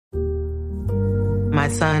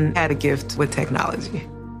son had a gift with technology.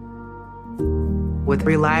 With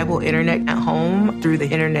reliable internet at home through the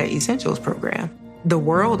Internet Essentials program, the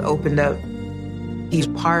world opened up. He's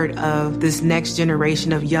part of this next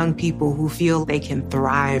generation of young people who feel they can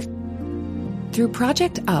thrive. Through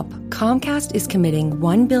Project UP, Comcast is committing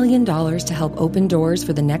 $1 billion to help open doors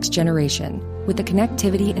for the next generation with the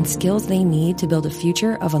connectivity and skills they need to build a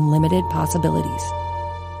future of unlimited possibilities.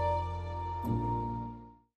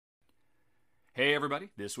 Hey everybody,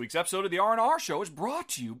 this week's episode of the R&R Show is brought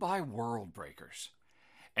to you by World Breakers.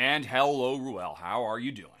 And hello, Ruel, how are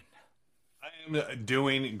you doing? I am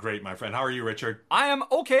doing great, my friend. How are you, Richard? I am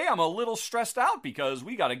okay. I'm a little stressed out because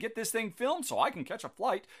we got to get this thing filmed so I can catch a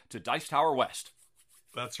flight to Dice Tower West.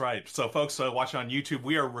 That's right. So, folks watching on YouTube,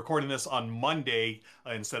 we are recording this on Monday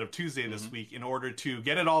instead of Tuesday this week in order to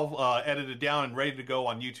get it all edited down and ready to go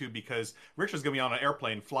on YouTube because Richard's going to be on an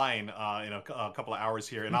airplane flying in a couple of hours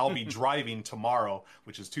here, and I'll be driving tomorrow,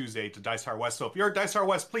 which is Tuesday, to Dice Tower West. So if you're at Dice Tower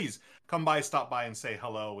West, please come by, stop by, and say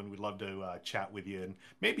hello, and we'd love to chat with you and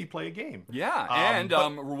maybe play a game. Yeah, and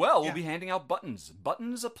Ruel will be handing out buttons.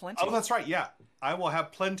 Buttons aplenty. Oh, that's right, yeah. I will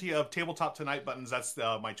have plenty of Tabletop Tonight buttons. That's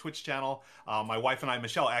my Twitch channel. My wife and I,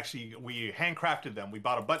 Michelle, actually, we handcrafted them. We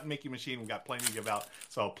bought a button-making machine. We got plenty to give out.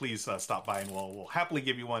 So please stop by, and we'll happily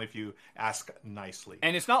give you one if you ask nicely.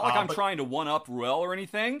 And it's not like I'm trying to one-up Ruel or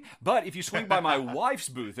anything, but if you swing by my wife's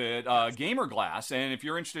booth at Gamer Glass, and if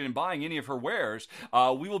you're interested in buying any of her wares,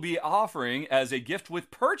 we will be offering, as a gift with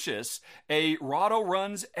purchase, a Rahdo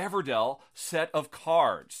Runs Everdell set of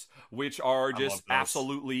cards, which are just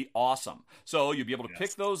absolutely awesome. So you'll be able to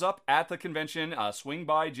pick those up at the convention. Swing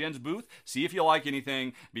by Jen's booth, see if you like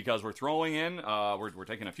anything, because we're throwing in, we're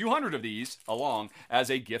taking a few hundred of these along as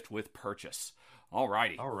a gift with purchase.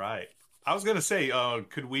 Alrighty. All right. I was going to say,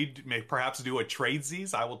 could we perhaps do a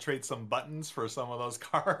tradesies? I will trade some buttons for some of those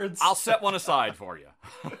cards. I'll set one aside for you.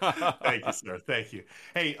 Thank you, sir. Thank you.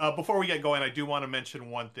 Hey, before we get going, I do want to mention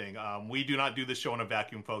one thing. We do not do this show in a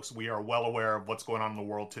vacuum, folks. We are well aware of what's going on in the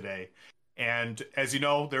world today. And as you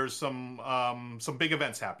know, there's some big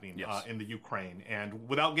events happening in the Ukraine. And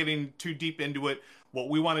without getting too deep into it, what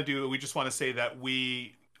we want to do, we just want to say that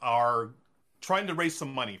we are trying to raise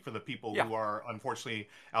some money for the people who are unfortunately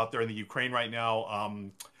out there in the Ukraine right now,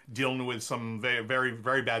 dealing with some very, very,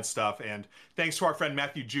 very bad stuff. And thanks to our friend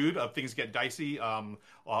Matthew Jude of Things Get Dicey,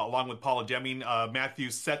 along with Paula Deming,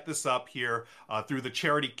 Matthew set this up here through the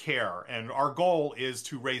charity CARE. And our goal is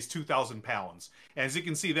to raise £2,000. And as you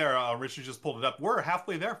can see there, Richard just pulled it up. We're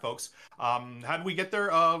halfway there, folks. How did we get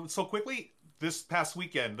there so quickly? This past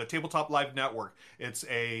weekend, the Tabletop Live Network, it's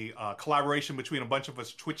a collaboration between a bunch of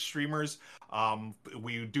us Twitch streamers.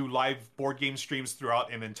 We do live board game streams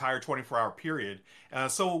throughout an entire 24-hour period.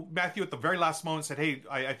 So Matthew, at the very last moment, said, hey,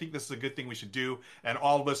 I think this is a good thing we should do. And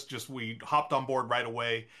all of us we hopped on board right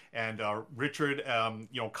away. And Richard,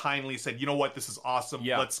 kindly said, you know what, this is awesome.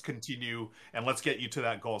 Yeah. Let's continue and let's get you to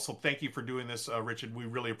that goal. So thank you for doing this, Richard. We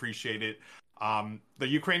really appreciate it. The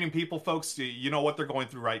Ukrainian people, folks, you know what they're going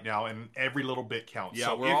through right now, and every little bit counts. Yeah,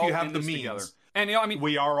 so we're if all you have in the this means, together. And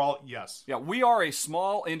we are all Yeah, we are a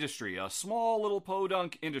small industry, a small little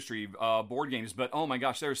podunk industry, board games. But oh my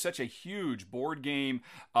gosh, there is such a huge board game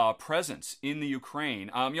presence in the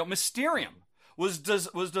Ukraine. Mysterium was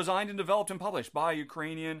designed and developed and published by a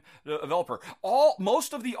Ukrainian developer.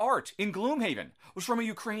 Most of the art in Gloomhaven was from a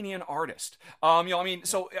Ukrainian artist.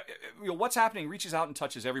 What's happening reaches out and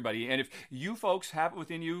touches everybody. And if you folks have it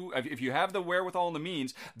within you, if you have the wherewithal and the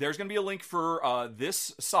means, there's going to be a link for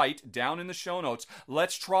this site down in the show notes.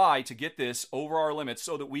 Let's try to get this over our limits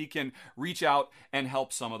so that we can reach out and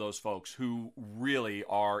help some of those folks who really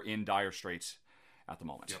are in dire straits at the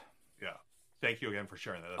moment. Yeah. Thank you again for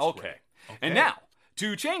sharing that. That's okay. Great. Okay. And now,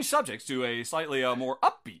 to change subjects to a slightly more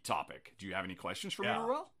upbeat topic, do you have any questions for me,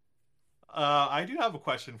 Ruel? I do have a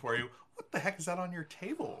question for you. What the heck is that on your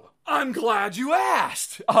table? I'm glad you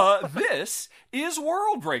asked. This is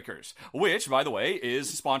World Breakers, which, by the way,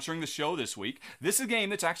 is sponsoring the show this week. This is a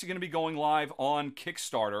game that's actually going to be going live on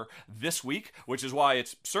Kickstarter this week, which is why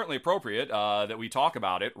it's certainly appropriate that we talk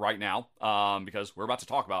about it right now, because we're about to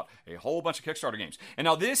talk about a whole bunch of Kickstarter games. And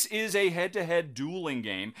now this is a head-to-head dueling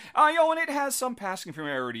game, and it has some passing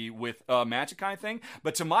familiarity with Magic kind of thing,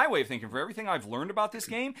 but to my way of thinking, for everything I've learned about this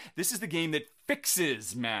game, this is the game that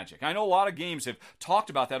fixes Magic. I know a lot of games have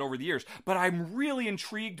talked about that over the years, but I'm really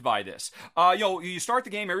intrigued by this. You start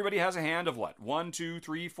the game, everybody has a hand of what? 1, 2,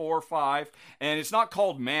 3, 4, 5, and it's not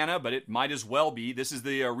called mana, but it might as well be. This is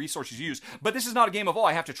the resources you use, but this is not a game of,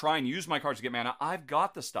 I have to try and use my cards to get mana. I've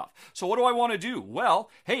got the stuff. So what do I want to do?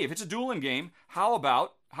 Well, hey, if it's a dueling game, how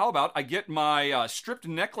about how about I get my stripped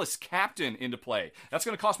necklace captain into play? That's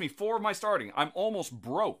going to cost me 4 of my starting. I'm almost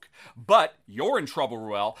broke. But you're in trouble,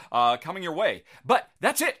 Ruel, coming your way. But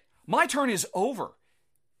that's it. My turn is over.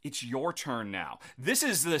 It's your turn now. This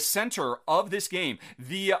is the center of this game.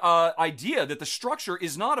 The idea that the structure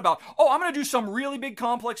is not about, I'm going to do some really big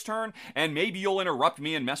complex turn, and maybe you'll interrupt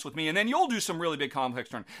me and mess with me, and then you'll do some really big complex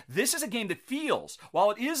turn. This is a game that feels, while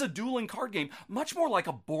it is a dueling card game, much more like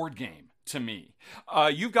a board game to me.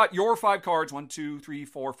 You've got your 5 cards, 1, 2, 3,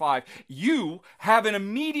 4, 5. You have an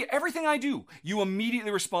immediate, everything I do, you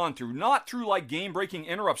immediately respond through, not through like game-breaking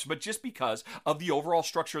interrupts, but just because of the overall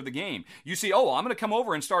structure of the game. You see, I'm going to come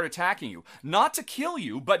over and start attacking you. Not to kill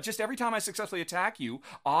you, but just every time I successfully attack you,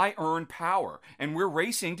 I earn power, and we're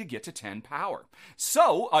racing to get to 10 power.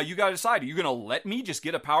 So, you got to decide, are you going to let me just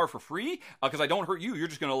get a power for free? Because I don't hurt you, you're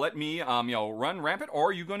just going to let me, run rampant, or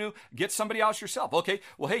are you going to get somebody else yourself? Okay,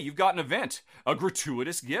 well, hey, you've got an event, a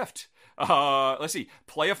gratuitous gift. Let's see,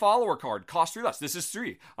 play a follower card, cost 3 less. This is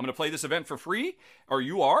 3. I'm going to play this event for free, or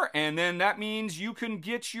you are, and then that means you can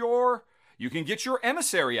get your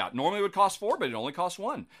emissary out. Normally it would cost 4, but it only costs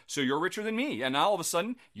 1. So you're richer than me, and now all of a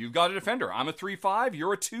sudden you've got a defender. I'm a 3/5,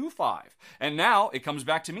 you're a 2/5, and now it comes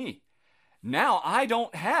back to me. Now I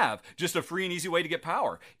don't have just a free and easy way to get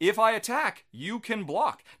power. If I attack, you can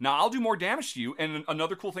block. Now I'll do more damage to you, and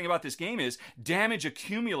another cool thing about this game is damage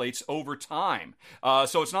accumulates over time.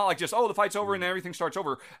 So it's not like just, the fight's over and then everything starts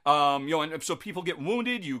over. And so people get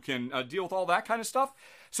wounded, you can deal with all that kind of stuff.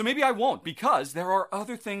 So maybe I won't, because there are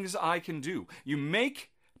other things I can do. You make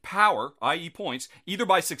power, i.e. points, either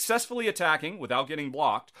by successfully attacking without getting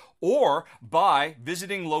blocked, or by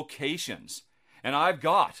visiting locations. And I've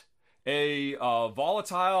got a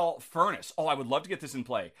volatile furnace. I would love to get this in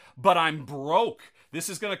play, but I'm broke. This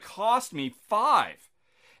is going to cost me 5.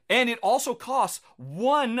 And it also costs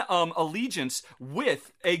 1 allegiance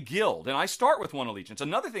with a guild. And I start with 1 allegiance.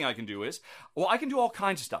 Another thing I can do is, I can do all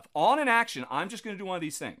kinds of stuff. On an action, I'm just going to do one of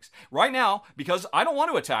these things. Right now, because I don't want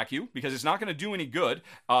to attack you, because it's not going to do any good,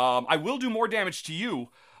 I will do more damage to you,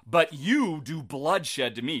 but you do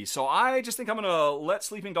bloodshed to me. So I just think I'm going to let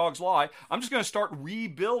sleeping dogs lie. I'm just going to start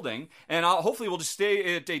rebuilding, and hopefully we'll just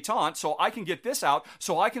stay at detente so I can get this out,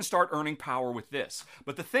 so I can start earning power with this.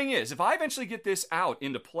 But the thing is, if I eventually get this out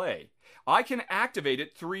into play, I can activate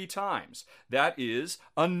it 3 times. That is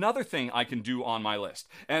another thing I can do on my list.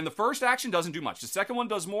 And the first action doesn't do much. The second one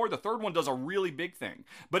does more. The third one does a really big thing.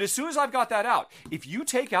 But as soon as I've got that out, if you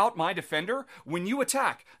take out my defender, when you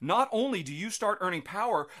attack, not only do you start earning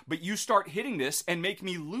power, but you start hitting this and make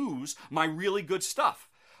me lose my really good stuff.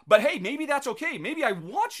 But hey, maybe that's okay. Maybe I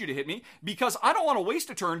want you to hit me because I don't want to waste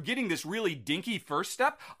a turn getting this really dinky first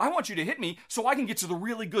step. I want you to hit me so I can get to the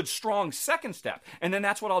really good, strong second step. And then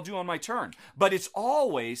that's what I'll do on my turn. But it's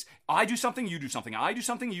always, I do something, you do something. I do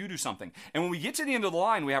something, you do something. And when we get to the end of the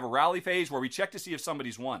line, we have a rally phase where we check to see if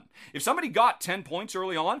somebody's won. If somebody got 10 points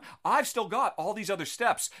early on, I've still got all these other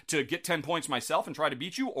steps to get 10 points myself and try to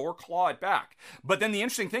beat you or claw it back. But then the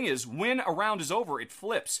interesting thing is, when a round is over, it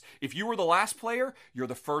flips. If you were the last player, you're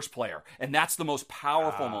the first player. And that's the most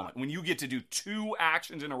powerful moment, when you get to do 2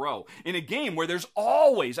 actions in a row in a game where there's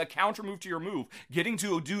always a counter move to your move. Getting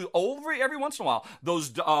to do over every once in a while those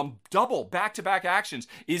double back-to-back actions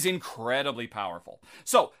is incredibly powerful.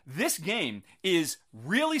 So this game is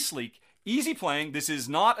really sleek, easy playing. This is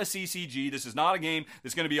not a CCG. This is not a game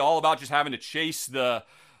that's going to be all about just having to chase the...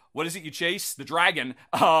 What is it you chase? The dragon,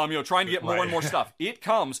 trying to get more and more stuff. It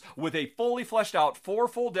comes with a fully fleshed out 4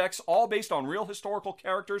 full decks, all based on real historical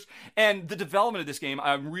characters. And the development of this game,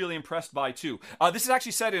 I'm really impressed by too. This is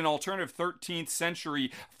actually set in alternative 13th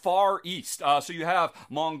century Far East. So you have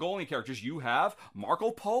Mongolian characters. You have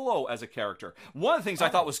Marco Polo as a character. One of the things I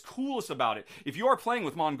thought was coolest about it, if you are playing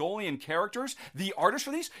with Mongolian characters, the artist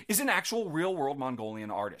for these is an actual real world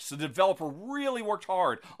Mongolian artist. So the developer really worked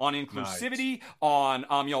hard on inclusivity, on,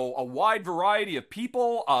 a wide variety of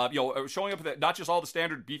people, showing up with not just all the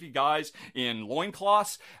standard beefy guys in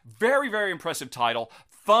loincloths. Very, very impressive title.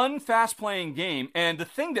 Fun, fast-playing game. And the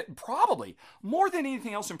thing that probably, more than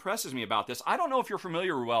anything else, impresses me about this, I don't know if you're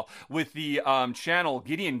familiar, Ruel, with the channel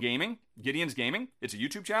Gideon's Gaming. It's a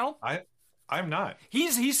YouTube channel. I'm not.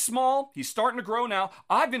 He's small. He's starting to grow now.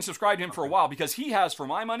 I've been subscribed to him for a while because he has, for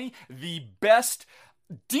my money, the best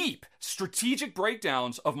deep strategic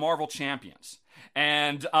breakdowns of Marvel Champions.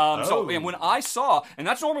 And and when I saw, and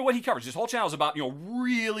that's normally what he covers, his whole channel is about,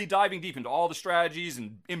 really diving deep into all the strategies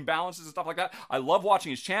and imbalances and stuff like that. I love watching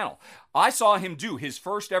his channel. I saw him do his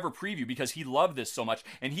first ever preview because he loved this so much,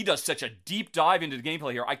 and he does such a deep dive into the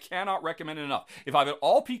gameplay here. I cannot recommend it enough. If I've at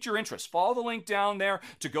all piqued your interest, follow the link down there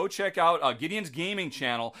to go check out Gideon's gaming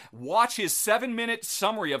channel. Watch his 7-minute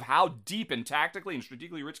summary of how deep and tactically and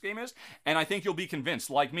strategically rich game is, and I think you'll be convinced,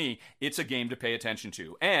 like me, it's a game to pay attention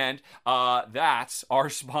to. And that's our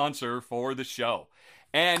sponsor for the show.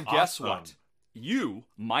 And guess what? You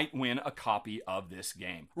might win a copy of this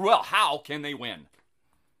game. Well, how can they win?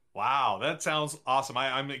 Wow, that sounds awesome.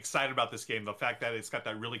 I'm excited about this game. The fact that it's got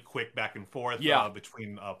that really quick back and forth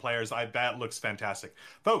between players, that looks fantastic.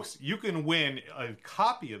 Folks, you can win a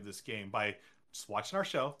copy of this game by just watching our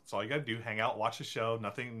show. That's all you got to do. Hang out, watch the show.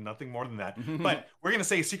 Nothing more than that. But we're going to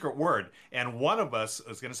say a secret word, and one of us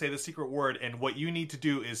is going to say the secret word, and what you need to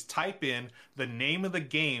do is type in the name of the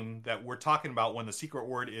game that we're talking about when the secret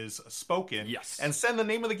word is spoken. Yes. And send the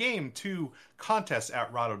name of the game to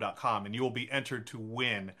contest@rahdo.com, and you will be entered to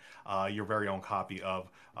win your very own copy of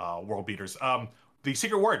World Beaters. The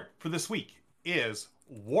secret word for this week is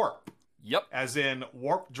warp. Yep. As in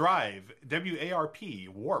warp drive,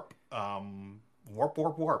 WARP, warp.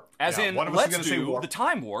 Warp. As in, one of us let's is gonna say do warp the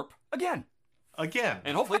time warp again.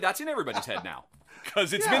 And hopefully that's in everybody's head now.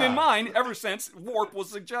 Because it's been in mine ever since warp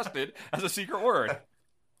was suggested as a secret word.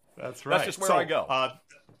 That's right. That's just where I go.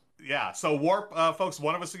 So warp, folks,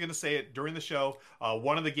 one of us is going to say it during the show.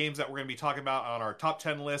 One of the games that we're going to be talking about on our top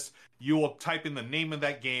 10 list, you will type in the name of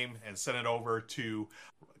that game and send it over to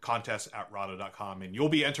contest@rahdo.com, and you'll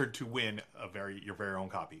be entered to win your very own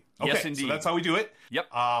copy. Okay, yes, indeed. So that's how we do it. Yep.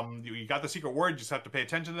 You got the secret word. You just have to pay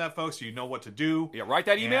attention to that, folks, so you know what to do. Yeah, write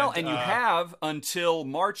that email, and you have until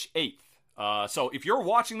March 8th. So if you're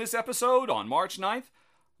watching this episode on March 9th,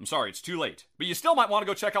 I'm sorry, it's too late. But you still might want to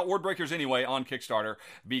go check out Word Breakers anyway on Kickstarter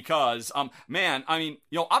because,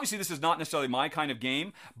 obviously this is not necessarily my kind of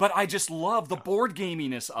game, but I just love the board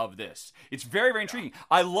gaminess of this. It's very, very intriguing.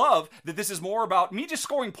 I love that this is more about me just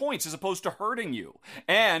scoring points as opposed to hurting you.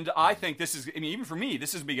 And I think this is, even for me,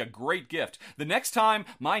 this is being a great gift. The next time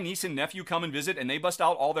my niece and nephew come and visit and they bust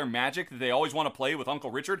out all their magic that they always want to play with Uncle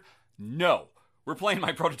Richard, no. We're playing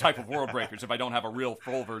my prototype of World Breakers if I don't have a real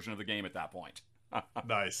full version of the game at that point.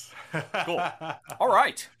 Nice. Cool. All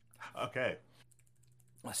right. Okay.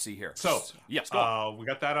 Let's see here. So, yes, go we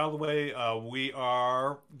got that out of the way. We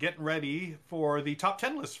are getting ready for the top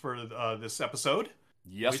 10 list for this episode.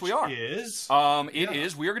 Yes, we are. It is.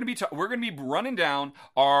 We're going to be running down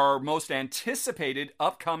our most anticipated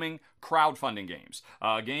upcoming crowdfunding games.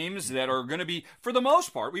 Games that are going to be, for the most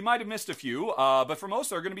part, we might have missed a few, but for most,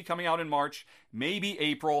 they're going to be coming out in March, maybe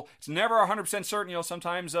April. It's never 100% certain.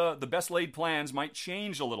 Sometimes the best laid plans might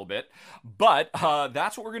change a little bit, but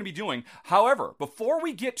that's what we're going to be doing. However, before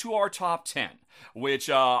we get to our top 10, which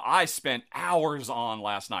I spent hours on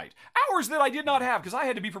last night. Hours that I did not have because I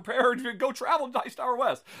had to be prepared to go travel to Dice Tower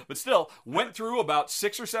West. But still, went through about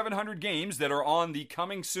 600 or 700 games that are on the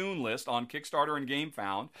coming soon list on Kickstarter and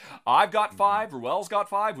GameFound. I've got 5, Ruel's got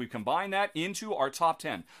 5. We've combined that into our top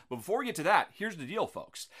 10. But before we get to that, here's the deal,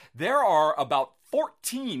 folks. There are about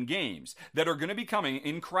 14 games that are going to be coming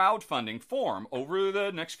in crowdfunding form over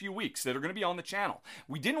the next few weeks that are going to be on the channel.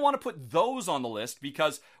 We didn't want to put those on the list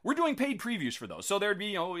because we're doing paid previews for those. So there'd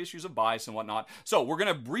be, issues of bias and whatnot. So we're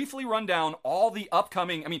going to briefly run down all the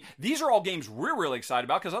upcoming, these are all games we're really excited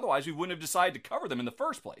about because otherwise we wouldn't have decided to cover them in the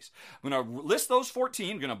first place. I'm going to list those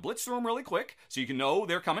 14, going to blitz through them really quick so you can know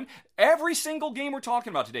they're coming. Every single game we're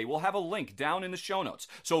talking about today will have a link down in the show notes.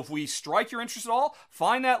 So if we strike your interest at all,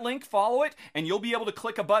 find that link, follow it, and you'll be able to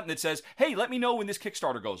click a button that says, hey, let me know when this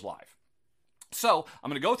Kickstarter goes live. So I'm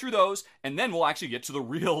going to go through those, and then we'll actually get to the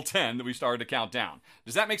real 10 that we started to count down.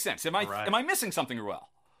 Does that make sense? Am I missing something, Ruel?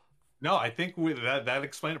 No, I think that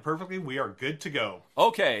explained it perfectly. We are good to go.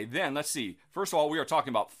 Okay, then let's see. First of all, we are talking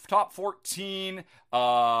about top 14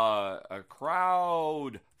 crowd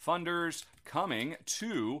funders coming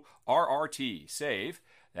to RRT. Save.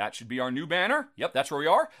 That should be our new banner. Yep, that's where we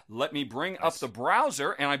are. Let me bring up the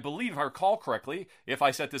browser, and I believe, if I recall correctly, if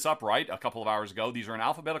I set this up right a couple of hours ago, these are in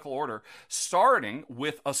alphabetical order, starting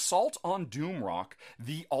with Assault on Doomrock,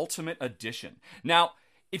 the Ultimate Edition. Now,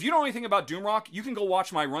 if you know anything about Doomrock, you can go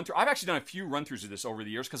watch my run-through. I've actually done a few run-throughs of this over the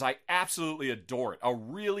years because I absolutely adore it. A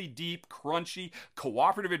really deep, crunchy,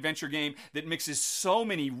 cooperative adventure game that mixes so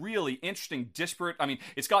many really interesting, disparate... I mean,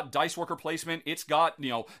 it's got dice worker placement. It's got,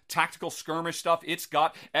 tactical skirmish stuff. It's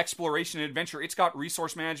got exploration and adventure. It's got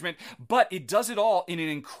resource management. But it does it all in an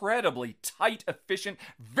incredibly tight, efficient,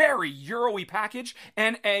 very Euro-y package,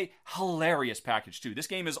 and a hilarious package, too. This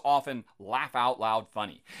game is often laugh-out-loud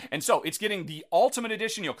funny. And so, it's getting the Ultimate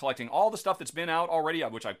Edition, collecting all the stuff that's been out already,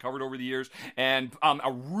 which I've covered over the years, and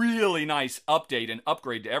a really nice update and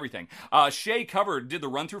upgrade to everything. Shay did the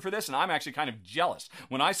run-through for this, and I'm actually kind of jealous.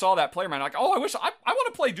 When I saw that player, I'm like, oh, I wish I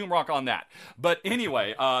want to play Doomrock on that. But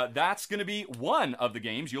anyway, that's going to be one of the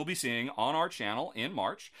games you'll be seeing on our channel in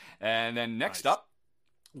March. And then next up,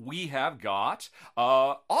 we have got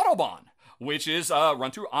Autobahn, which is a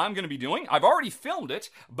run-through I'm going to be doing. I've already filmed it,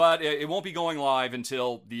 but it won't be going live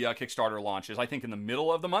until the Kickstarter launches, I think in the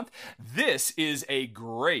middle of the month. This is a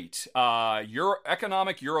great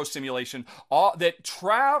economic Euro simulation that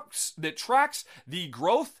tracks the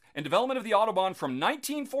growth and development of the Autobahn from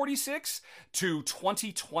 1946 to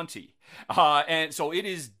 2020. And so it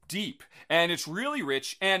is deep, and it's really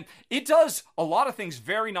rich, and it does a lot of things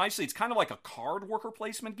very nicely. It's kind of like a card worker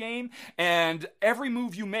placement game, and every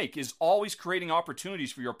move you make is always creating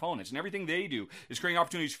opportunities for your opponents, and everything they do is creating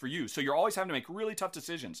opportunities for you. So you're always having to make really tough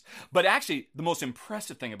decisions. But actually, the most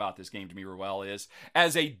impressive thing about this game to me, Ruel, is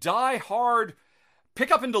as a die-hard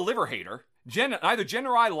pick-up and deliver hater, neither Jen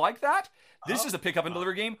or I like that. This is a pick-up and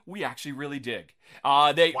deliver game we actually really dig.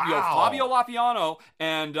 Fabio Lapiano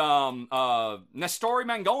and Nestori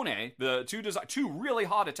Mangone, the two really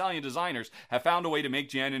hot Italian designers, have found a way to make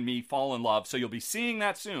Jen and me fall in love. So you'll be seeing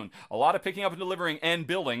that soon. A lot of picking up and delivering and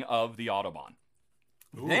building of the Autobahn.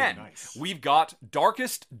 Ooh, then nice. We've got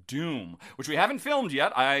Darkest Doom, which we haven't filmed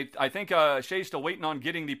yet. I think Shay's still waiting on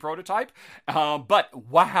getting the prototype. But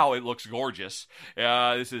wow, it looks gorgeous.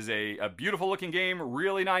 This is a beautiful looking game,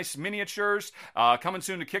 really nice miniatures, coming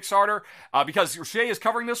soon to Kickstarter. Because Shay is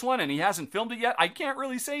covering this one and he hasn't filmed it yet, I can't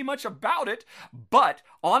really say much about it. But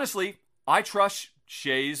honestly, I trust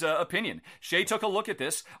Shay's opinion. Shay took a look at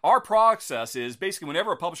this. Our process is basically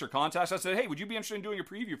whenever a publisher contacts us, I said, hey, would you be interested in doing a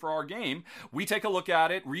preview for our game? We take a look at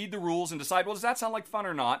it, read the rules, and decide, well, does that sound like fun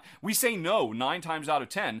or not? We say no 9 times out of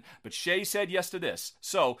 10, but Shay said yes to this.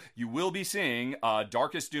 So you will be seeing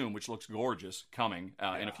Darkest Doom, which looks gorgeous, coming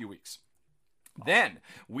in a few weeks. Then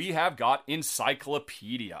we have got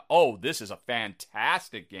Encyclopedia. Oh, this is a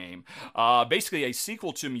fantastic game. Basically a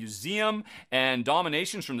sequel to Museum and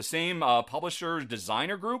Dominations from the same publisher's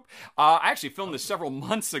designer group. I actually filmed this several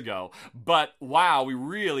months ago, but wow, we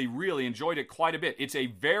really, really enjoyed it quite a bit. It's a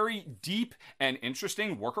very deep and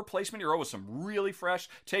interesting worker placement Euro with some really fresh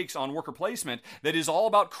takes on worker placement that is all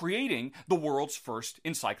about creating the world's first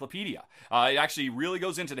encyclopedia. It actually really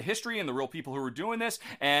goes into the history and the real people who were doing this,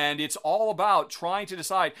 and it's all about trying to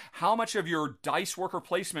decide how much of your dice worker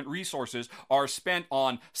placement resources are spent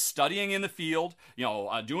on studying in the field,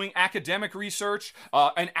 doing academic research,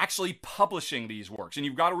 and actually publishing these works. And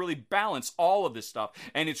you've got to really balance all of this stuff,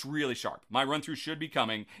 and it's really sharp. My run-through should be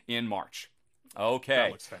coming in March. Okay.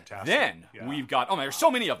 That looks fantastic. Then we've got, there's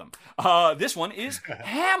so many of them. This one is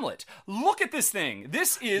Hamlet. Look at this thing.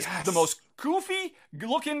 This is the most goofy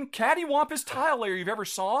looking cattywampus tile layer you've ever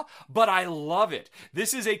saw, but I love it.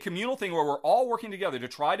 This is a communal thing where we're all working together to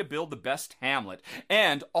try to build the best Hamlet.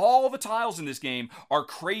 And all the tiles in this game are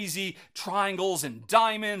crazy triangles and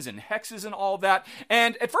diamonds and hexes and all of that.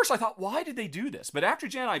 And at first I thought, why did they do this? But after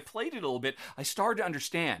Jen and I played it a little bit, I started to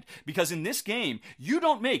understand. Because in this game, you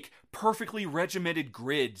don't make perfectly regimented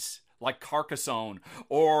grids like Carcassonne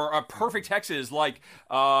or perfect hexes like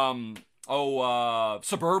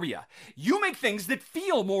Suburbia. You make things that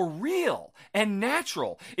feel more real and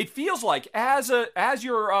natural. It feels like as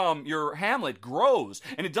your Hamlet grows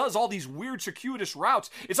and it does all these weird circuitous routes,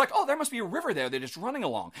 it's like, there must be a river there that it's running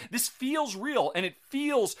along. This feels real and it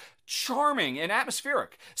feels charming and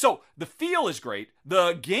atmospheric. So the feel is great.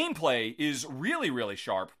 The gameplay is really, really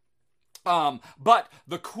sharp. But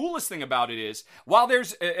the coolest thing about it is, while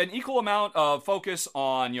there's an equal amount of focus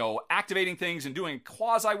on, activating things and doing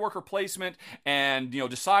quasi-worker placement and,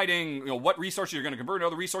 deciding, what resources you're going to convert into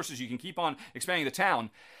other resources you can keep on expanding the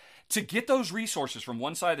town, to get those resources from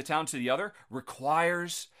one side of the town to the other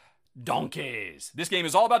requires donkeys. This game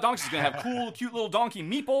is all about donkeys. It's going to have cool, cute little donkey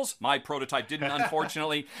meeples. My prototype didn't,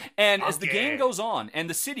 unfortunately. And as the game goes on and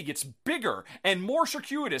the city gets bigger and more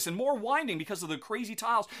circuitous and more winding because of the crazy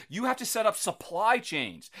tiles, you have to set up supply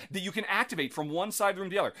chains that you can activate from one side of the room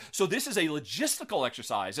to the other. So this is a logistical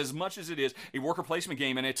exercise as much as it is a worker placement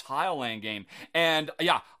game and a tile laying game. And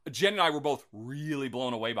yeah, Jen and I were both really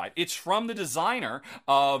blown away by it. It's from the designer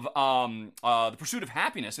of The Pursuit of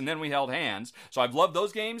Happiness, and Then We Held Hands. So I've loved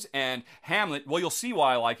those games. And Hamlet, well, you'll see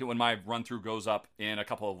why I like it when my run-through goes up in a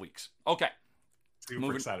couple of weeks. Okay.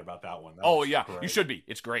 Super excited about that one. Yeah, great. You should be.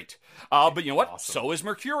 It's great. But you know what? Awesome. So is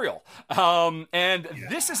Mercurial.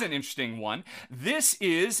 This is an interesting one. This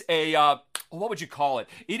is a, what would you call it?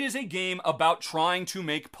 It is a game about trying to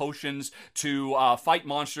make potions to fight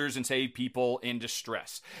monsters and save people in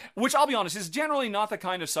distress. Which, I'll be honest, is generally not the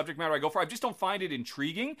kind of subject matter I go for. I just don't find it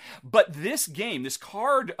intriguing. But this game, this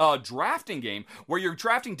card drafting game, where you're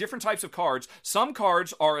drafting different types of cards, some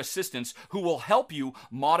cards are assistants who will help you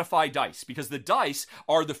modify dice. Because the dice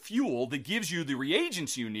are the fuel that gives you the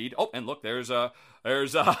reagents you need. Oh, and look, there's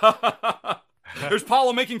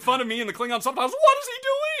Paulo making fun of me in the Klingon subtitles. What is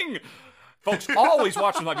he doing? Folks, always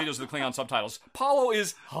watch my videos of the Klingon subtitles. Paulo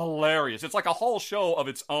is hilarious. It's like a whole show of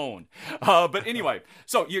its own. But anyway,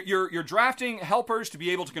 so you're drafting helpers to be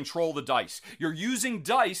able to control the dice. You're using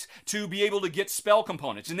dice to be able to get spell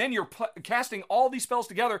components. And then you're casting all these spells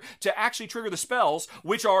together to actually trigger the spells,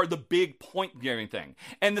 which are the big point-giving thing.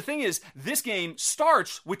 And the thing is, this game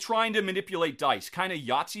starts with trying to manipulate dice, kind of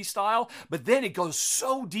Yahtzee style, but then it goes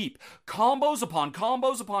so deep. Combos upon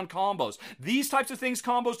combos upon combos. These types of things,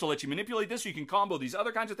 combos to let you manipulate this, so you can combo these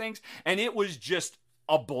other kinds of things, and it was just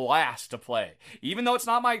a blast to play. Even though it's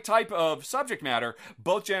not my type of subject matter,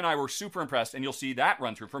 both Jen and I were super impressed, and you'll see that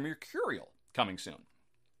run through from Mercurial coming soon.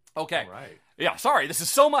 Okay. All right. Yeah, sorry, this is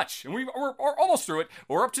so much, and we're almost through it.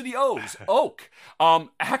 We're up to the O's. Oak.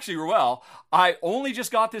 Actually, Ruel, I only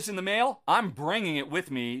just got this in the mail. I'm bringing it with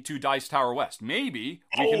me to Dice Tower West. Maybe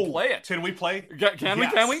we can play it. Can we play? Can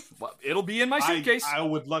we? Well, it'll be in my suitcase. I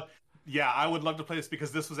would love... Yeah, I would love to play this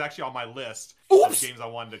because this was actually on my list of games I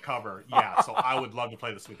wanted to cover. Yeah, so I would love to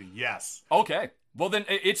play this with you. Yes. Okay. Well, then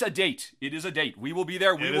it's a date. It is a date. We will be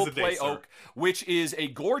there. We will play Oak, which is a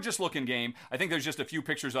gorgeous-looking game. I think there's just a few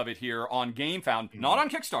pictures of it here on GameFound. Not on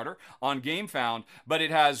Kickstarter, on GameFound. But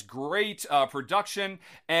it has great production.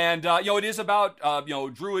 And, it is about,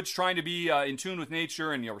 druids trying to be in tune with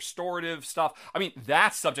nature and, restorative stuff. I mean,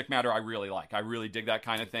 that's subject matter I really like. I really dig that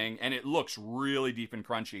kind of thing. And it looks really deep and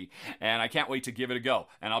crunchy. And I can't wait to give it a go.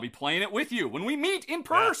 And I'll be playing it with you when we meet in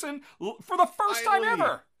person for the first time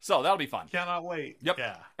ever. So that'll be fun. Cannot wait. Yep.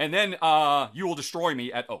 Yeah. And then you will destroy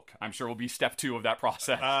me at Oak. I'm sure will be step 2 of that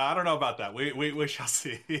process. I don't know about that. We shall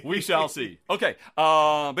see. We shall see. Okay.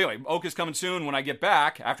 But anyway, Oak is coming soon. When I get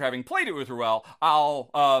back, after having played it with Ruel,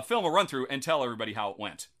 I'll film a run through and tell everybody how it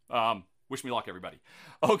went. Wish me luck, everybody.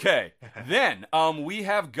 Okay. Then we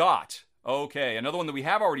have got... Okay, another one that we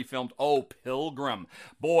have already filmed. Oh, Pilgrim.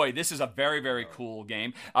 Boy, this is a very, very cool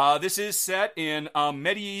game. This is set in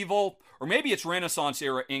medieval, or maybe it's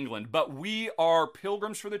Renaissance-era England, but we are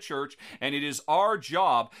pilgrims for the church, and it is our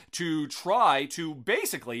job to try to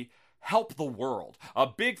basically help the world. A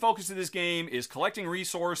big focus of this game is collecting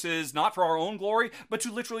resources, not for our own glory, but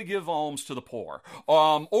to literally give alms to the poor.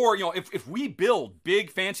 If we build big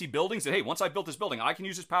fancy buildings that, hey, once I built this building, I can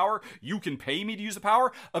use this power, you can pay me to use the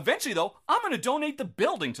power. Eventually, though, I'm going to donate the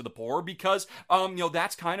building to the poor because,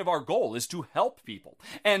 that's kind of our goal, is to help people.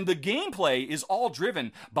 And the gameplay is all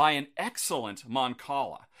driven by an excellent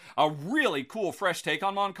Mancala. A really cool, fresh take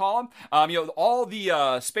on Mancala. All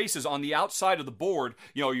the spaces on the outside of the board,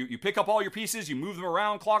 you pick up all your pieces, you move them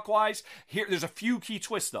around clockwise. There's a few key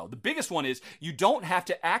twists, though. The biggest one is you don't have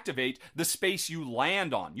to activate the space you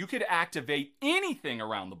land on. You could activate anything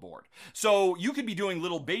around the board. So you could be doing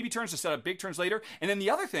little baby turns to set up big turns later. And then the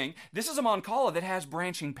other thing, this is a Mancala that has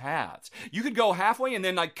branching paths. You could go halfway and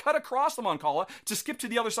then cut across the Mancala to skip to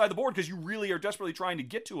the other side of the board because you really are desperately trying to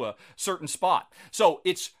get to a certain spot. So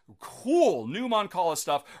it's cool new Mancala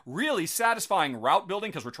stuff, really satisfying route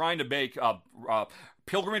building because we're trying to make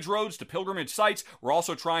pilgrimage roads to pilgrimage sites. We're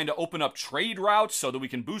also trying to open up trade routes so that we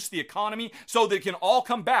can boost the economy so that it can all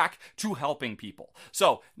come back to helping people.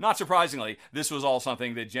 So, not surprisingly, this was all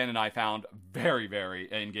something that Jen and I found very,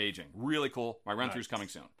 very engaging. Really cool. My run-through's coming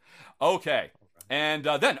soon. Okay. And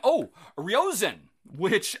then, Ryozen.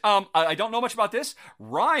 which I don't know much about this.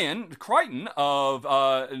 Ryan Crichton of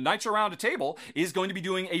Knights Around a Table is going to be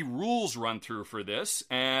doing a rules run-through for this,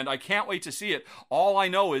 and I can't wait to see it. All I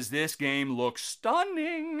know is this game looks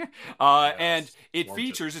stunning, and it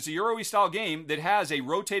features, it's a Euro-style game that has a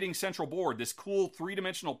rotating central board, this cool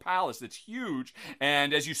three-dimensional palace that's huge,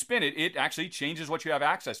 and as you spin it, it actually changes what you have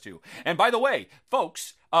access to. And by the way,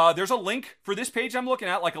 folks, there's a link for this page I'm looking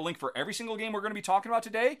at, like a link for every single game we're going to be talking about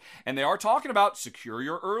today. And they are talking about secure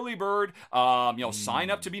your early bird. Sign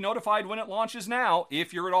up to be notified when it launches now,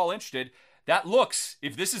 if you're at all interested. That looks,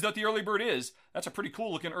 if this is what the early bird is, that's a pretty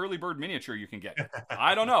cool looking early bird miniature you can get.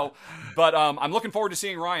 I don't know, but I'm looking forward to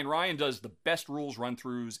seeing Ryan. Ryan does the best rules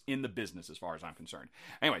run-throughs in the business as far as I'm concerned.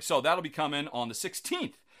 Anyway, so that'll be coming on the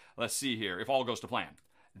 16th. Let's see here, if all goes to plan.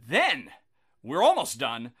 Then we're almost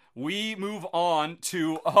done. We move on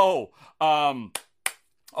to,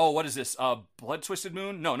 what is this? Blood Twisted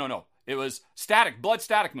Moon? No. It was Blood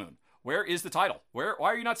Static Moon. Where is the title? Why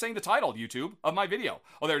are you not saying the title, YouTube, of my video?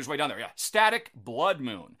 Oh, there's way down there. Yeah, Static Blood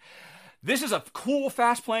Moon. This is a cool,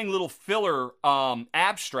 fast-playing little filler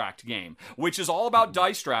abstract game, which is all about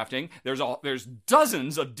dice drafting. There's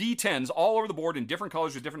dozens of D10s all over the board in different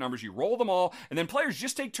colors with different numbers. You roll them all, and then players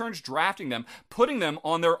just take turns drafting them, putting them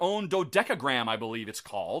on their own dodecagram, I believe it's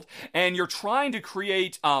called. And you're trying to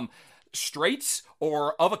create straights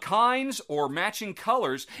or of a kinds or matching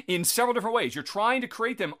colors in several different ways. You're trying to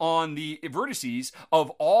create them on the vertices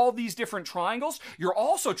of all these different triangles. You're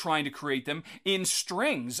also trying to create them in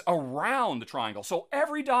strings around the triangle. So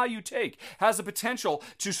every die you take has the potential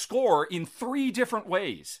to score in 3 different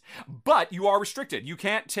ways. But you are restricted. You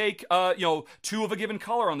can't take 2 of a given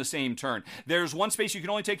color on the same turn. There's 1 space you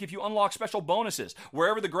can only take if you unlock special bonuses.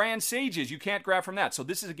 Wherever the Grand Sage is, you can't grab from that. So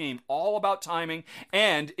this is a game all about timing,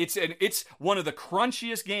 and it's one of the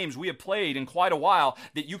crunchiest games we have played in quite a while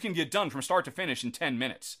that you can get done from start to finish in 10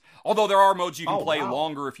 minutes. Although there are modes you can play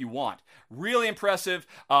longer if you want. Really impressive.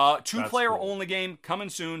 2-player only game coming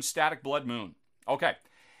soon. Static Blood Moon. Okay.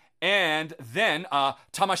 And then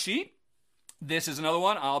Tamashii. This is another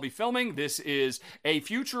one I'll be filming. This is a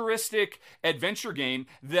futuristic adventure game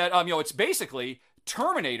that, it's basically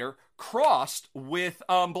Terminator crossed with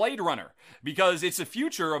Blade Runner, because it's the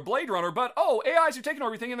future of Blade Runner, but AIs are taking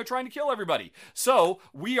everything and they're trying to kill everybody. So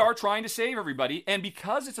we are trying to save everybody, and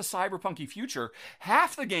because it's a cyberpunky future,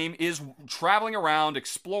 half the game is traveling around,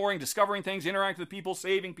 exploring, discovering things, interacting with people,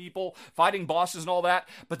 saving people, fighting bosses and all that,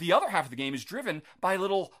 but the other half of the game is driven by a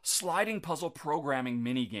little sliding puzzle programming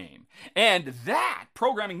minigame. And that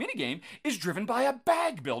programming minigame is driven by a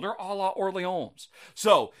bag builder a la Orleans.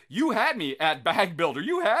 So you had me at bag builder,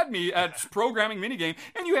 you had me at programming minigame,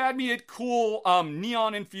 and you had me at cool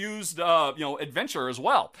neon-infused adventure as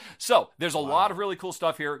well. So there's a lot of really cool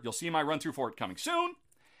stuff here. You'll see my run-through for it coming soon.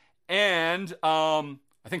 And I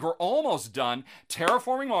think we're almost done.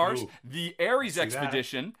 Terraforming Mars, the Ares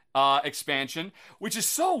Expedition expansion, which is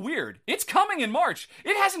so weird. It's coming in March.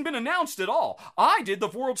 It hasn't been announced at all. I did the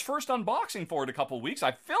world's first unboxing for it a couple of weeks.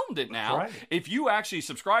 I filmed it now. Right. If you actually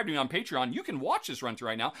subscribe to me on Patreon, you can watch this run through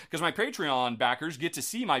right now, because my Patreon backers get to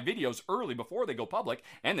see my videos early before they go public,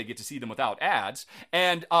 and they get to see them without ads.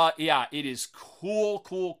 And it is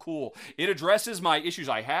cool. It addresses my issues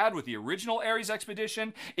I had with the original Ares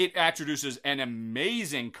Expedition. It introduces an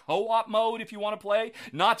amazing co-op mode if you want to play,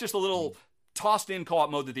 not just a little tossed in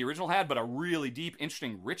co-op mode that the original had, but a really deep,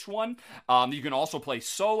 interesting, rich one. You can also play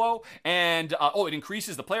solo, and it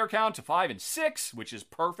increases the player count to 5 and 6, which is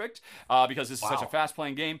perfect because this is such a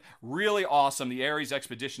fast-playing game. Really awesome. The Ares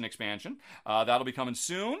Expedition expansion. That'll be coming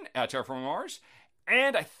soon at Terraforming Mars.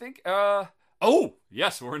 And I think...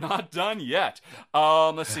 yes, we're not done yet.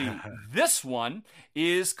 Let's see. This one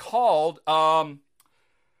is called...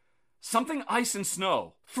 something Ice and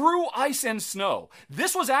Snow. Through Ice and Snow.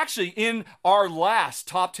 This was actually in our last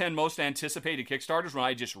top 10 most anticipated Kickstarters when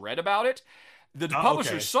I just read about it. The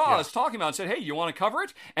publisher saw us talking about it and said, hey, you want to cover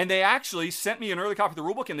it? And they actually sent me an early copy of the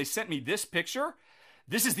rulebook, and they sent me this picture.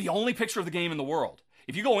 This is the only picture of the game in the world.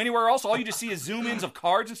 If you go anywhere else, all you just see is zoom-ins of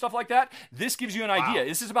cards and stuff like that. This gives you an idea.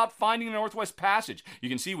 This is about finding the Northwest Passage. You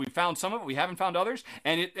can see we found some of it. We haven't found others.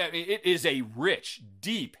 And it is a rich,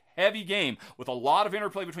 deep, heavy game with a lot of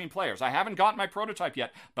interplay between players. I haven't gotten my prototype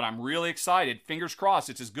yet, but I'm really excited. Fingers crossed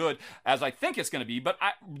it's as good as I think it's going to be. But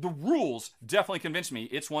the rules definitely convinced me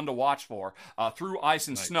it's one to watch for. Through Ice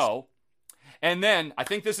and Snow. And then, I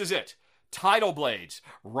think this is it. Tidal Blades,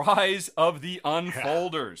 Rise of the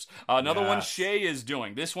Unfolders. Another one Shay is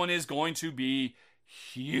doing. This one is going to be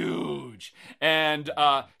huge. And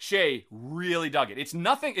Shay really dug it.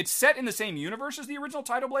 It's set in the same universe as the original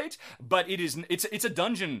Tidal Blades, but it's a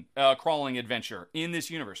dungeon crawling adventure in this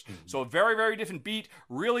universe. So a very, very different beat,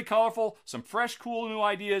 really colorful, some fresh, cool new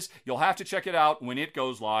ideas. You'll have to check it out when it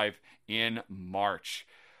goes live in March.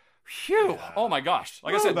 Phew. Yeah. Oh my gosh.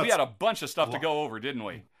 Like I said, we had a bunch of stuff to go over, didn't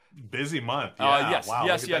we? Busy month. Yeah. Yes, wow,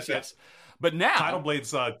 yes. But now, Tidal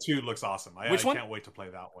Blades 2 looks awesome. I can't wait to play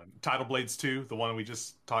that one. Tidal Blades 2, the one we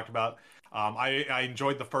just talked about. I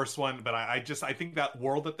enjoyed the first one, but I think that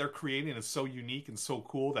world that they're creating is so unique and so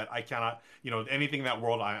cool that I cannot, anything in that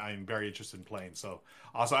world I'm very interested in playing. So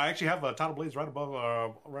also I actually have Tidal Blades right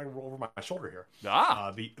over my shoulder here.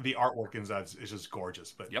 The artwork is just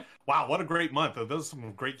gorgeous. But wow, what a great month! Those are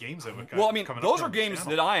some great games that those are games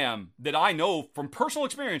that I know from personal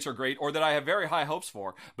experience are great, or that I have very high hopes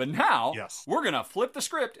for. But now we're gonna flip the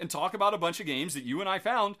script and talk about a bunch of games that you and I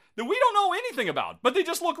found that we don't know anything about, but they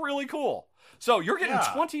just look really cool. So you're getting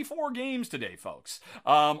 24 games today, folks.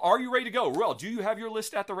 Are you ready to go? Ruel, do you have your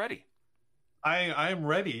list at the ready? I am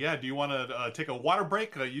ready. Yeah. Do you want to take a water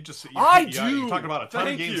break? I do. You're talking about a ton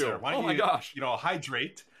of games there. Why don't my gosh.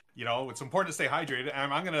 Hydrate. It's important to stay hydrated.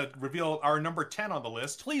 And I'm going to reveal our number 10 on the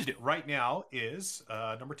list. Please do. Right now is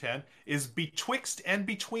number 10 is Betwixt and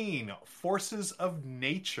Between: Forces of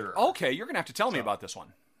Nature. Okay, you're going to have to tell me about this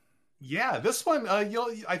one. Yeah, this one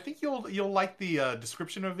I think you'll like the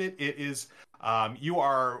description of it. It is 1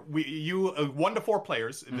 to 4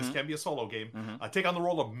 players, and this can be a solo game, take on the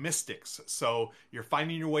role of mystics. So you're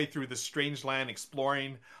finding your way through this strange land,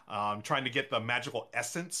 exploring, trying to get the magical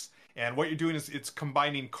essence. And what you're doing is it's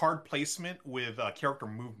combining card placement with character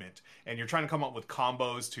movement, and you're trying to come up with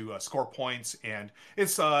combos to score points. And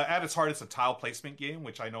it's at its heart, it's a tile placement game,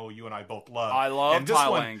 which I know you and I both love. I love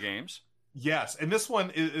tile laying games. Yes, and this one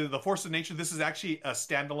is the Force of Nature. This is actually a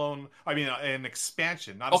standalone. I mean, an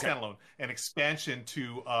expansion, not a standalone, an expansion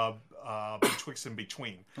to Betwixt and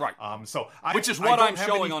Between. Right. Which is what I'm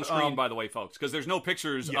showing on screen, by the way, folks, because there's no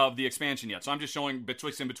pictures of the expansion yet. So I'm just showing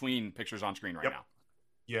Betwixt and Between pictures on screen right now.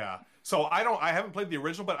 Yeah. So I haven't played the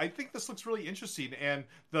original, but I think this looks really interesting. And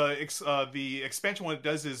the expansion, what it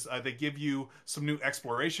does is they give you some new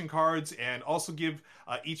exploration cards, and also give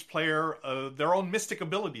each player their own mystic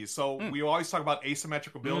abilities. So we always talk about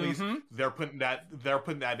asymmetric abilities. They're putting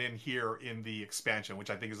that in here in the expansion, which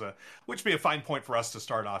I think would be a fine point for us to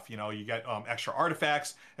start off. You get extra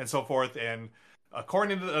artifacts and so forth. And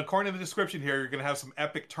according to the description here, you're going to have some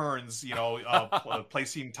epic turns,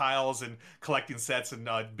 placing tiles and collecting sets and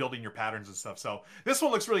building your patterns and stuff. So this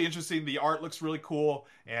one looks really interesting. The art looks really cool,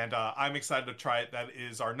 and I'm excited to try it. That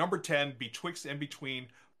is our number 10, Betwixt and Between: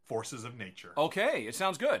 Forces of Nature. Okay, it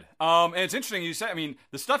sounds good. And it's interesting you say,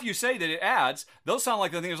 the stuff you say that it adds, those sound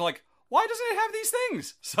like the things like, why doesn't it have these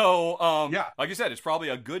things? So, like you said, it's probably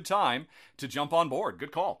a good time to jump on board.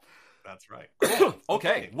 Good call. That's right.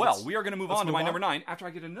 Okay, well, we are going to move on to my number 9 after I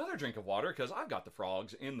get another drink of water, because I've got the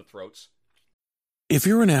frogs in the throats. If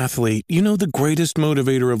you're an athlete, you know the greatest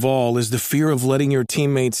motivator of all is the fear of letting your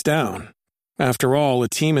teammates down. After all, a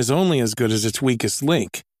team is only as good as its weakest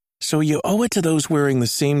link. So you owe it to those wearing the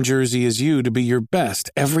same jersey as you to be your best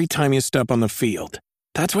every time you step on the field.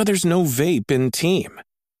 That's why there's no vape in team.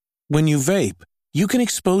 When you vape, you can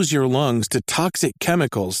expose your lungs to toxic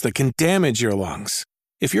chemicals that can damage your lungs.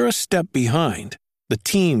 If you're a step behind, the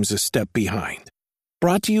team's a step behind.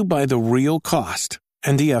 Brought to you by The Real Cost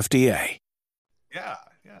and the FDA. Yeah.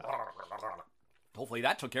 Hopefully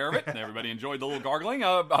that took care of it, and everybody enjoyed the little gargling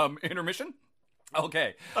intermission.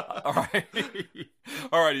 Okay. All right.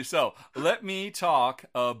 Alrighty, so let me talk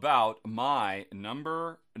about my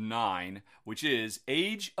number 9, which is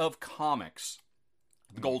Age of Comics,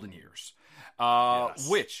 The Golden Years.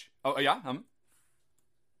 Which... Oh, yeah?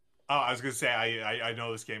 Oh, I was going to say, I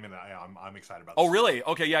know this game, and I'm excited about this. Oh, really?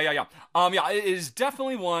 Okay, yeah. It is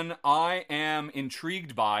definitely one I am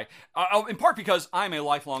intrigued by, in part because I'm a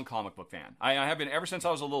lifelong comic book fan. I have been ever since I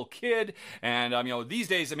was a little kid, and, these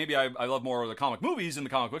days, maybe I love more of the comic movies than the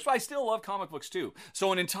comic books, but I still love comic books, too.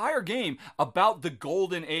 So an entire game about the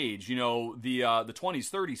golden age, the 20s,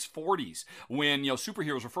 30s, 40s, when,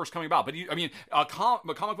 superheroes were first coming about. But,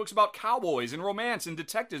 comic books about cowboys and romance and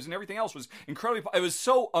detectives and everything else was incredibly... It was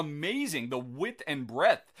so amazing amazing the width and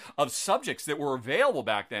breadth of subjects that were available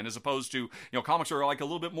back then, as opposed to, comics are like a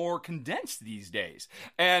little bit more condensed these days.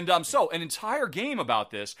 And so an entire game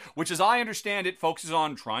about this, which as I understand it, focuses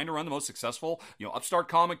on trying to run the most successful, upstart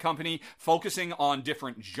comic company, focusing on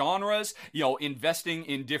different genres, investing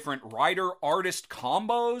in different writer-artist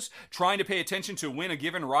combos, trying to pay attention to when a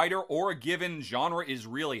given writer or a given genre is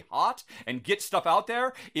really hot and get stuff out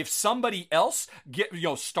there. If somebody else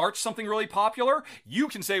starts something really popular, you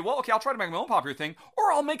can say, well, okay, I'll try to make my own popular thing,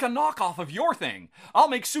 or I'll make a knockoff of your thing. I'll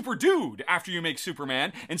make Super Dude after you make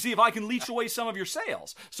Superman and see if I can leech away some of your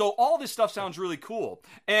sales. So all this stuff sounds really cool.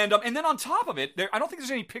 And then on top of it, I don't think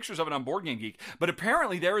there's any pictures of it on Board Game Geek, but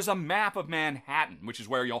apparently there is a map of Manhattan, which is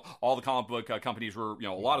where all the comic book companies were,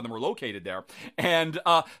 a lot of them were located there. And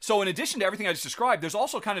so in addition to everything I just described, there's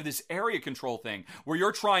also kind of this area control thing where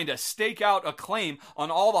you're trying to stake out a claim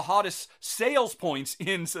on all the hottest sales points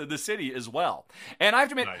in the city as well. And I have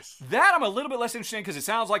to admit, that I'm a little bit less interested in, because it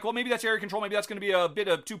sounds like, well, maybe that's area control, maybe that's going to be a bit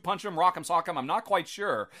of two punch 'em, rock 'em, sock 'em. I'm not quite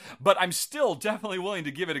sure, but I'm still definitely willing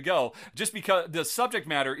to give it a go, just because the subject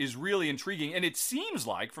matter is really intriguing, and it seems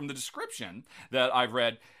like, from the description that I've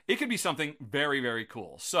read, it could be something very, very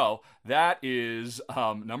cool. So that is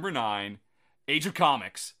number 9, Age of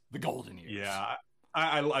Comics, The Golden Years. Yeah.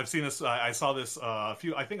 I've seen this. I saw this a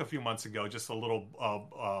few months ago, just a little,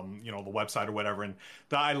 the website or whatever. And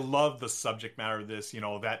I love the subject matter of this.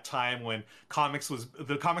 That time when comics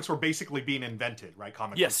were basically being invented, right?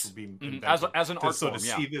 Comics were being invented as an art form. To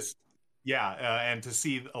see this. Yeah, and to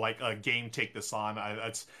see like a game take this on,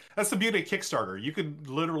 that's the beauty of Kickstarter. You could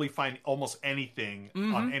literally find almost anything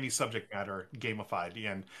on any subject matter gamified,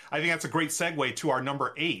 and I think that's a great segue to our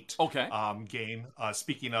number 8 game.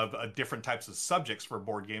 Speaking of different types of subjects for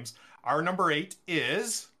board games, our number 8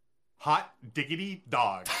 is Hot Diggity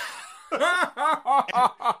Dog.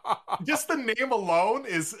 Just the name alone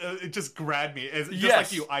it just grabbed me.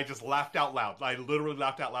 Like you, I just laughed out loud. I literally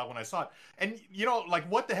laughed out loud when I saw it. And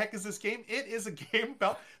what the heck is this game? It is a game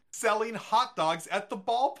about selling hot dogs at the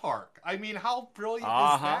ballpark. I mean, how brilliant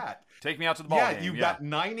is that? Take me out to the ball game. You've got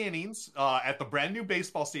 9 innings at the brand new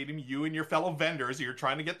baseball stadium. You and your fellow vendors, you're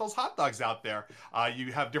trying to get those hot dogs out there.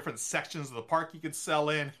 You have different sections of the park you could sell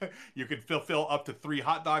in. You could fulfill up to 3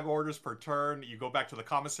 hot dog orders per turn. You go back to the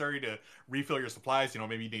commissary to refill your supplies.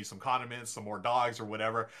 Maybe you need some condiments, some more dogs or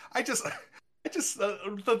whatever.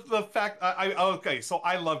 The fact so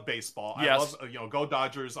I love baseball. Yes. I love go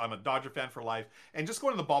Dodgers. I'm a Dodger fan for life, and just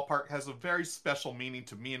going to the ballpark has a very special meaning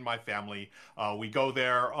to me and my family. We go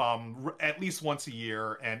there at least once a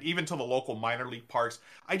year, and even to the local minor league parks.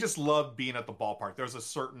 I just love being at the ballpark. There's a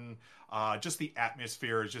certain just the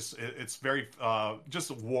atmosphere is it's very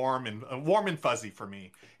just warm and fuzzy for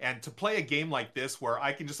me. And to play a game like this, where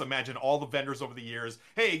I can just imagine all the vendors over the years,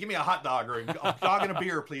 hey, give me a hot dog or a dog and a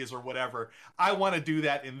beer, please, or whatever. I want to do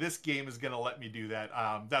that, and this game is going to let me do that.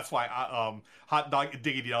 That's why Hot Dog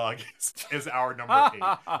Diggity Dog is our number 8.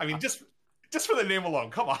 I mean, just for the name alone,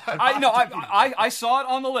 come on. I saw it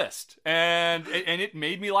on the list, and it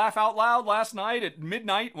made me laugh out loud last night at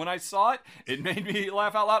midnight when I saw it. It made me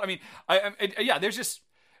laugh out loud. I mean, there's just,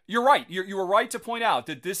 you're right. You were right to point out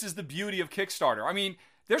that this is the beauty of Kickstarter. I mean,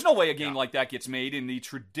 there's no way a game like that gets made in the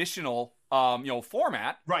traditional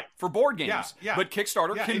format for board games. Yeah. But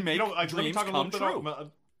Kickstarter can make dreams come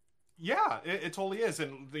true. Yeah, it totally is,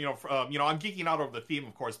 and I'm geeking out over the theme,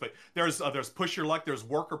 of course, but there's push your luck, there's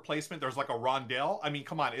worker placement, there's like a rondelle. I mean,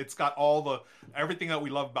 come on, it's got everything that we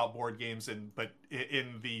love about board games, but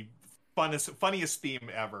in the funniest theme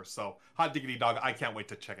ever. So Hot Diggity Dog, I can't wait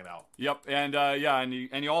to check it out. Yep, and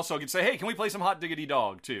and you also can say, hey, can we play some Hot Diggity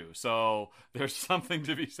Dog too? So there's something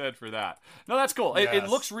to be said for that. No, that's cool. Yes. It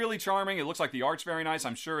looks really charming. It looks like the art's very nice.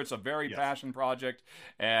 I'm sure it's a very passion project,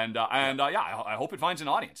 and I hope it finds an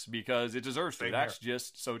audience because it deserves to. That's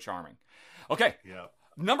just so charming. Okay,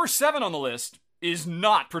 number 7 on the list is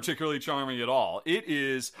not particularly charming at all. It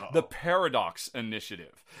is the Paradox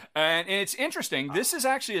Initiative. And it's interesting. This is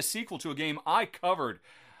actually a sequel to a game I covered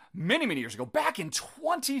many, many years ago. Back in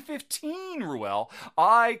 2015, Ruel,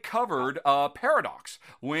 I covered Paradox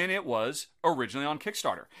when it was originally on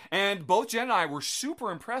Kickstarter. And both Jen and I were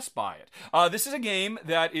super impressed by it. This is a game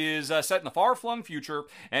that is set in the far-flung future,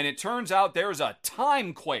 and it turns out there's a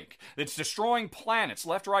time quake that's destroying planets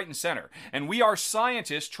left, right, and center. And we are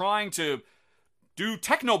scientists trying to do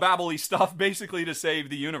techno-babbly stuff basically to save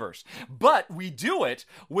the universe. But we do it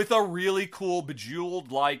with a really cool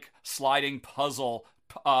Bejeweled-like sliding puzzle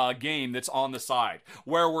game that's on the side,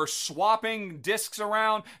 where we're swapping discs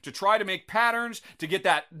around to try to make patterns to get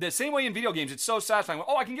that. The same way in video games, it's so satisfying.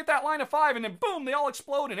 Oh, I can get that line of 5, and then boom, they all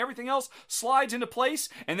explode, and everything else slides into place.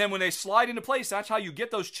 And then when they slide into place, that's how you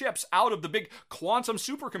get those chips out of the big quantum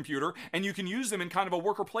supercomputer, and you can use them in kind of a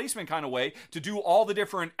worker placement kind of way to do all the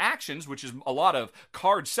different actions, which is a lot of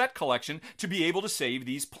card set collection, to be able to save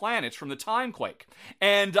these planets from the Timequake.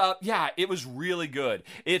 And yeah, it was really good.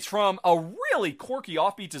 It's from a really quirky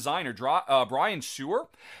offbeat designer, Brian Sewer,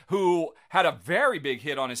 who had a very big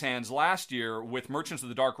hit on his hands last year with Merchants of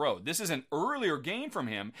the Dark Road. This is an earlier game from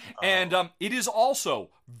him, and it is also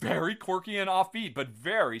very quirky and offbeat, but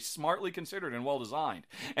very smartly considered and well designed.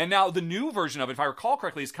 And now the new version of it, if I recall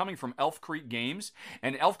correctly, is coming from Elf Creek Games,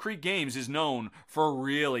 and Elf Creek Games is known for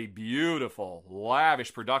really beautiful,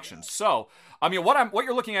 lavish productions. So, I mean, what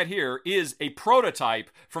you're looking at here is a prototype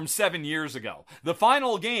from 7 years ago. The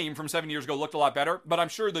final game from 7 years ago looked a lot better, but I'm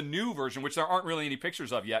sure the new version, which there aren't really any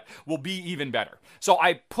pictures of yet, will be even better. So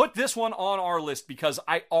I put this one on our list because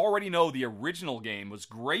I already know the original game was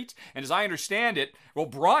great, and as I understand it, well,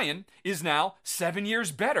 Brian is now 7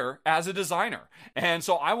 years better as a designer. And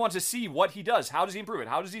so I want to see what he does. How does he improve it?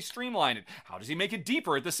 How does he streamline it? How does he make it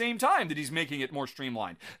deeper at the same time that he's making it more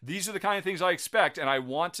streamlined? These are the kind of things I expect, and I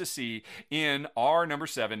want to see in our number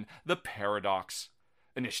 7, the Paradox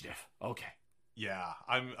Initiative. Okay. Yeah,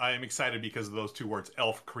 I'm excited because of those two words,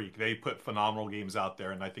 Elf Creek. They put phenomenal games out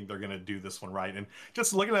there, and I think they're going to do this one right. And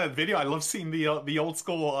just looking at that video, I love seeing the old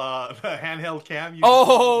school handheld cam.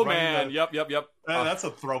 Oh man, yep. That's a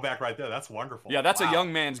throwback right there. That's wonderful. Yeah, that's a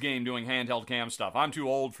young man's game doing handheld cam stuff. I'm too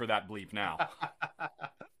old for that bleep now.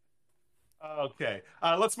 Okay,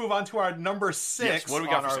 let's move on to our number 6 yes, what do we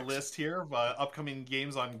got on our 6? list here of upcoming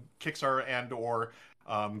games on Kickstarter and or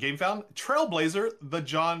GameFound. Trailblazer: The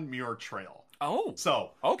John Muir Trail. Oh,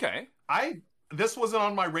 so okay. This wasn't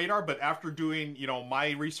on my radar, but after doing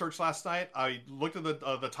my research last night, I looked at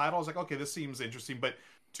the title. I was like, okay, this seems interesting. But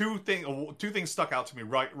two things stuck out to me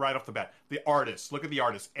right off the bat. The artist, look at the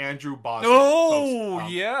artist, Andrew Bosley. Oh,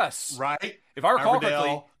 yes, right. If I recall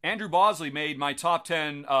correctly, Andrew Bosley made my top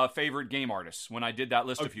 10 favorite game artists when I did that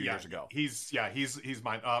list a few years ago. He's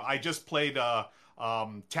mine. I just played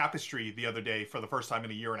Tapestry the other day for the first time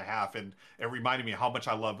in a year and a half, and it reminded me how much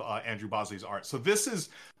I love Andrew Bosley's art. So this is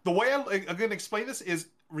the way I'm going to explain this is,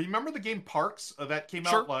 remember the game Parks that came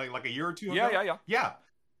out like a year or two ago? Yeah.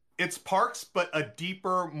 It's Parks, but a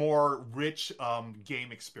deeper, more rich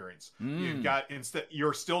game experience.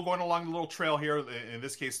 You're still going along the little trail here. In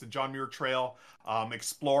this case, the John Muir Trail,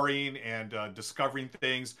 exploring and discovering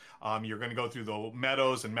things. You're going to go through the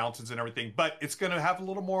meadows and mountains and everything, but it's going to have a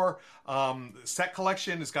little more set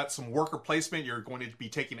collection. It's got some worker placement. You're going to be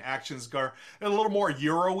taking actions, a little more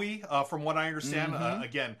Euro-y, from what I understand.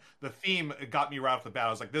 Again, the theme got me right off the bat.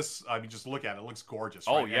 I was like, this. I mean, just look at it. It looks gorgeous.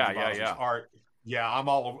 Oh right? yeah. Art. Yeah,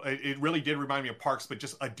 it really did remind me of Parks, but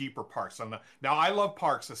just a deeper Parks. Now, I love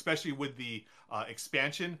Parks, especially with the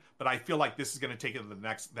expansion, but I feel like this is going to take it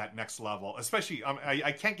to that next level. Especially,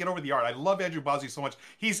 I can't get over the art. I love Andrew Bosley so much.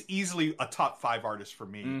 He's easily a top 5 artist for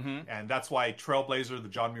me, and that's why Trailblazer: The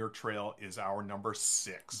John Muir Trail is our number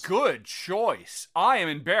 6. Good choice. I am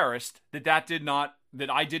embarrassed that I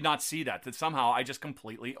did not see that. That somehow I just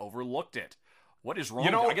completely overlooked it. What is wrong?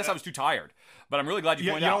 I guess I was too tired, but I'm really glad you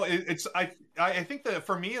pointed out. I think that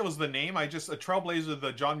for me it was the name. A Trailblazer: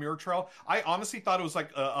 The John Muir Trail. I honestly thought it was like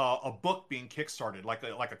a book being kickstarted, like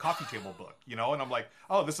a coffee table book, and I'm like,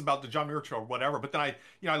 oh, this is about the John Muir Trail, whatever. But then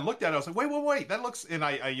I looked at it, I was like, wait, that looks, and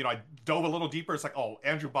I dove a little deeper. It's like, oh,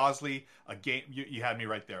 Andrew Bosley, a game. You had me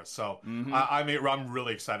right there. So I'm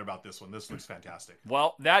really excited about this one. This looks fantastic.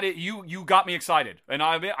 Well, you got me excited, and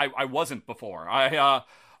I wasn't before.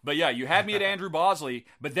 But yeah, you had me at Andrew Bosley,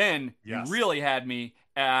 but then you really had me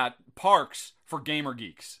at Parks for Gamer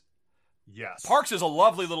Geeks. Yes. Parks is a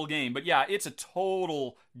lovely little game, but yeah, it's a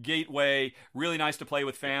total gateway, really nice to play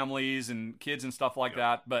with families and kids and stuff like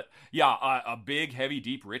that. But yeah, a big, heavy,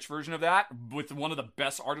 deep, rich version of that with one of the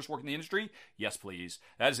best artists working in the industry. Yes, please.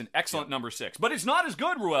 That is an excellent number 6. But it's not as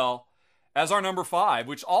good, Ruel, as our number 5,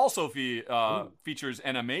 which also features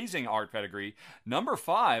an amazing art pedigree. Number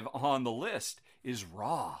 5 on the list is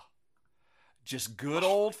Ra. Just good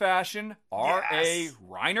old-fashioned R.A.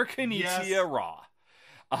 Reiner Knizia Ra.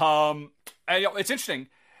 It's interesting.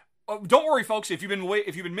 Don't worry, folks. If you've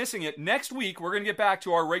been missing it, next week we're going to get back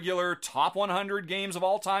to our regular top 100 games of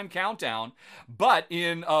all time countdown. But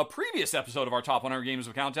in a previous episode of our top 100 games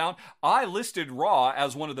of countdown, I listed Ra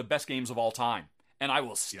as one of the best games of all time. and I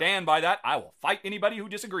will stand by that. I will fight anybody who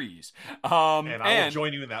disagrees. And I will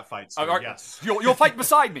join you in that fight. So yes, you'll fight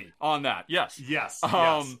beside me on that. Yes, yes.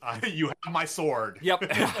 You have my sword. Yep,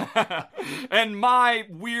 and my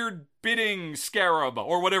weird bidding scarab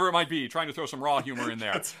or whatever it might be, trying to throw some Raw humor in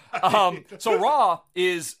there. So Raw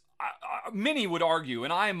is. Many would argue,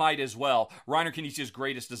 and I might as well, Reiner Knizia's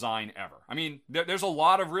greatest design ever. I mean, there's a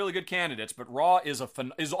lot of really good candidates, but Raw is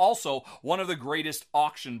also one of the greatest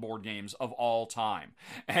auction board games of all time.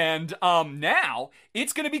 And now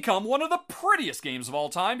it's going to become one of the prettiest games of all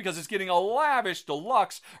time because it's getting a lavish,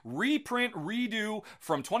 deluxe reprint, redo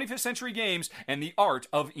from 25th Century Games and the art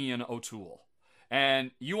of Ian O'Toole.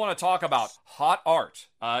 And you want to talk about hot art.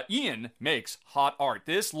 Ian makes hot art.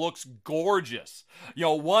 This looks gorgeous.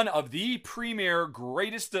 One of the premier,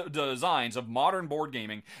 greatest designs of modern board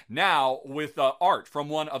gaming. Now, with art from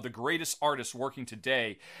one of the greatest artists working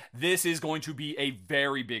today, this is going to be a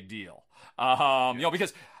very big deal.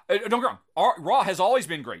 Because, don't get me wrong, Raw has always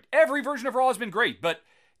been great. Every version of Raw has been great, but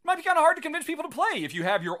it might be kind of hard to convince people to play if you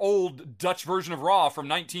have your old Dutch version of Raw from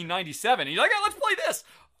 1997. And you're like, let's play this.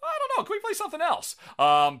 I don't know. Can we play something else?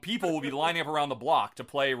 People will be lining up around the block to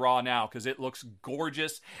play Raw now because it looks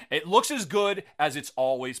gorgeous. It looks as good as it's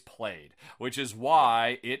always played, which is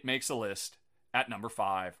why it makes a list at number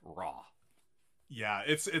 5, Raw. Yeah,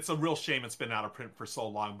 it's a real shame it's been out of print for so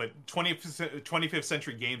long. But 25th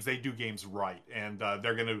Century Games, they do games right, and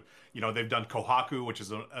they're going to, they've done Kohaku, which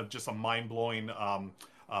is just a mind-blowing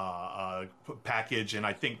package, and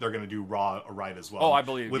I think they're going to do Raw right as well. Oh, I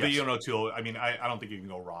believe with yes. Ian O'Toole. I mean, I don't think you can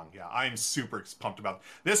go wrong. Yeah, I'm super pumped about it.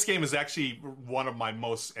 This game is actually one of my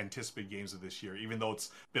most anticipated games of this year, even though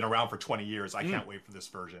it's been around for 20 years. I can't wait for this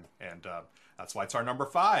version, and that's why it's our number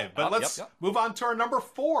 5. But let's move on to our number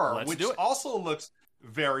 4, which also looks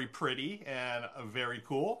very pretty and very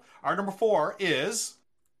cool. Our number 4 is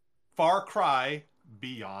Far Cry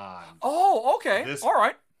Beyond. Oh, okay. All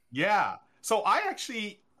right. Yeah. So I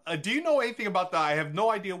actually, do you know anything about that? I have no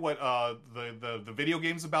idea what the video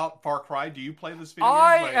game's about, Far Cry. Do you play this video game?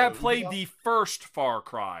 I have played the first Far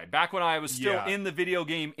Cry back when I was still in the video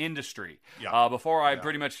game industry. Yeah. Before I'd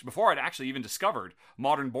actually even discovered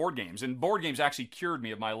modern board games. And board games actually cured me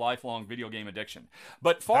of my lifelong video game addiction.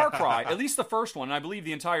 But Far Cry, at least the first one, and I believe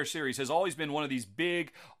the entire series, has always been one of these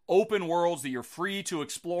big open worlds that you're free to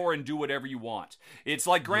explore and do whatever you want. It's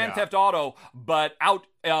like Grand Theft Auto, but out,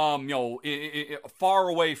 far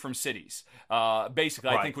away from cities. Basically,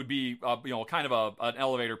 I think would be, kind of an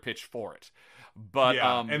elevator pitch for it. But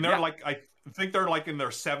and they're like, I think they're like in their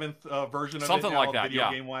 7th version of something it now, like that,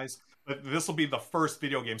 video game wise. But this will be the first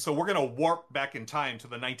video game. So we're going to warp back in time to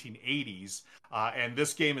the 1980s. And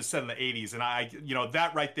this game is set in the 80s. And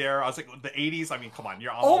that right there, I was like, the 80s? I mean, come on.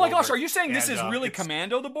 You're all oh my gosh, over. are you saying this is really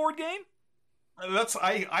Commando, the board game?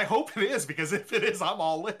 I hope it is, because if it is, I'm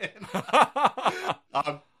all in.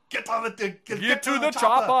 Get to the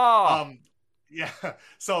chopper. Yeah,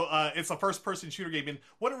 so it's a first-person shooter game, and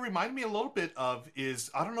what it reminded me a little bit of is,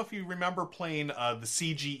 I don't know if you remember playing the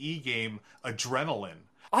CGE game Adrenaline.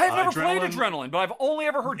 I have never played Adrenaline, but I've only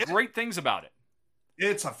ever heard great things about it.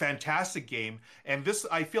 It's a fantastic game, and this,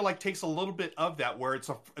 I feel like, takes a little bit of that, where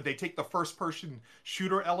they take the first-person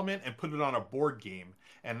shooter element and put it on a board game,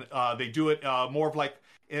 and they do it more of like,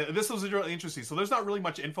 this was really interesting. So there's not really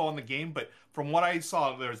much info on the game, but from what I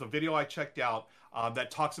saw, there's a video I checked out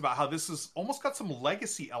that talks about how this is almost got some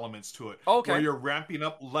legacy elements to it. Okay. Where you're ramping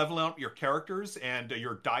up, leveling up your characters and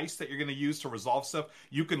your dice that you're going to use to resolve stuff.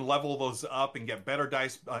 You can level those up and get better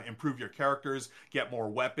dice, improve your characters, get more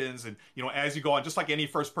weapons. And, as you go on, just like any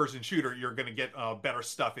first-person shooter, you're going to get better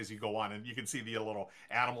stuff as you go on. And you can see the little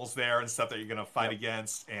animals there and stuff that you're going to fight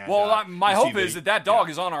against. And, my hope is that dog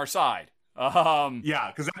is on our side.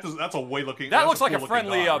 Because that's a way looking. That looks like cool a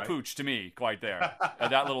friendly dog, right? pooch to me, quite there.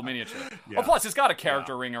 That little miniature. Yeah. Oh, plus it's got a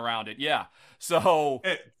character ring around it. Yeah. So.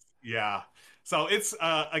 So it's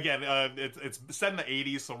again, it's set in the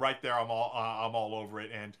 80s. So right there, I'm all over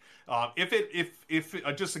it. And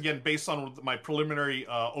if just again based on my preliminary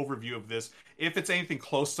overview of this, if it's anything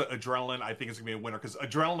close to Adrenaline, I think it's gonna be a winner, because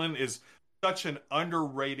Adrenaline is such an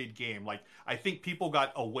underrated game. Like, I think people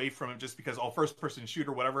got away from it just because, first-person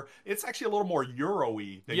shooter, whatever. It's actually a little more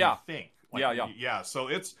Euro-y than you think. Yeah. So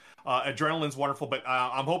it's Adrenaline's wonderful, but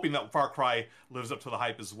I'm hoping that Far Cry lives up to the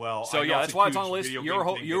hype as well. So that's why it's on the list. You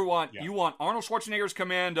want Arnold Schwarzenegger's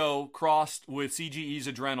Commando crossed with CGE's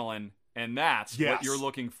Adrenaline, and that's what you're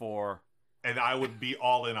looking for And I would be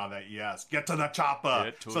all in on that. Yes, get to the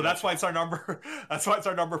chopper. That's why it's our number. That's why it's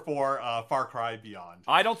our number 4, Far Cry Beyond.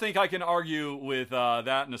 I don't think I can argue with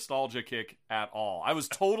that nostalgia kick at all. I was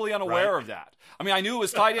totally unaware of that. I mean, I knew it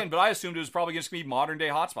was tied in, but I assumed it was probably going to be modern day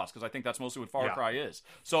hotspots because I think that's mostly what Far Cry is.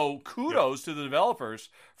 So kudos to the developers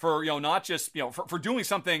for not just for doing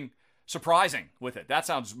something surprising with it. That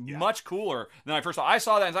sounds much cooler than I first thought. I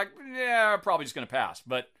saw that and I was like, yeah, probably just going to pass.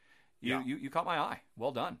 But you caught my eye.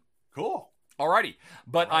 Well done. Cool. Alrighty.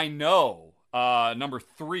 But I know number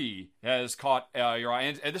 3 has caught your eye.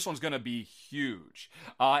 And this one's going to be huge.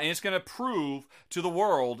 And it's going to prove to the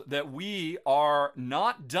world that we are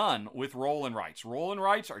not done with roll and writes. Roll and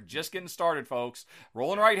writes are just getting started, folks.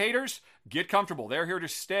 Roll and write haters, get comfortable. They're here to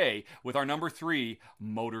stay with our number 3,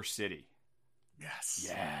 Motor City.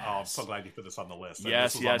 Yes. Oh, I'm so glad you put this on the list.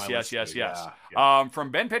 Yes. From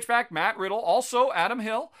Ben Pitchback, Matt Riddle, also Adam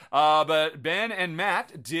Hill. But Ben and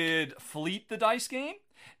Matt did Fleet the dice game.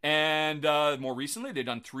 And more recently, they've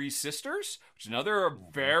done Three Sisters, which is another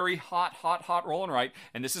very hot roll and write.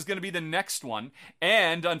 And this is going to be the next one.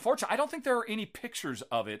 And unfortunately, I don't think there are any pictures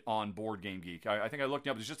of it on Board Game Geek. I think I looked it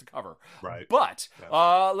up. It's just a cover. Right. But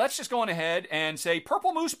let's just go on ahead and say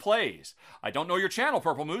Purple Moose Plays. I don't know your channel,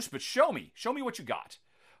 Purple Moose, but show me what you got.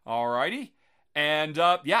 Alrighty. And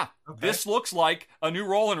this looks like a new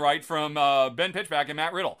roll and write from Ben Pitchback and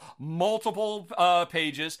Matt Riddle. Multiple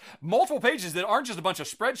pages that aren't just a bunch of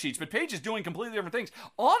spreadsheets, but pages doing completely different things.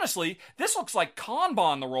 Honestly, this looks like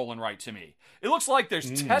Kanban, the roll and write to me. It looks like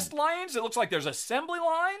there's test lines. It looks like there's assembly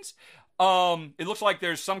lines. It looks like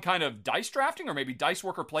there's some kind of dice drafting or maybe dice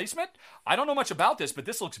worker placement. I don't know much about this, but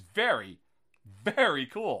this looks very, very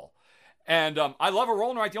cool. And I love a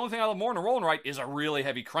roll and write. The only thing I love more than a roll and write is a really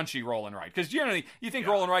heavy, crunchy roll and write. Because generally, you think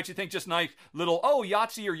roll and writes, you think just nice little,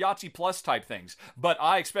 Yahtzee or Yahtzee Plus type things. But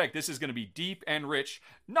I expect this is going to be deep and rich.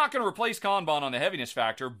 Not going to replace Kanban on the heaviness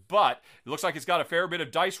factor, but it looks like it's got a fair bit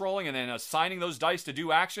of dice rolling and then assigning those dice to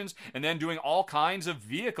do actions and then doing all kinds of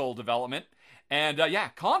vehicle development. And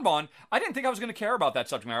Kanban, I didn't think I was going to care about that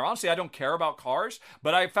subject matter. Honestly, I don't care about cars,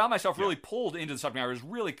 but I found myself really pulled into the subject matter. It was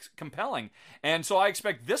really compelling. And so I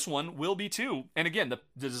expect this one will be too. And again, the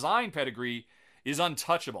design pedigree is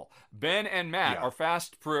untouchable. Ben and Matt are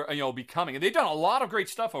fast becoming, and they've done a lot of great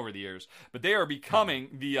stuff over the years, but they are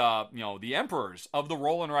becoming the emperors of the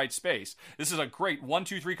roll and write space. This is a great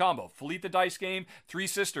 1-2-3 combo. Fleet the dice game, Three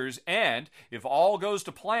Sisters, and if all goes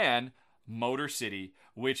to plan, Motor City,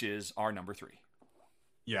 which is our number 3.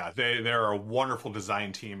 Yeah, they're a wonderful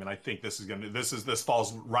design team, and I think this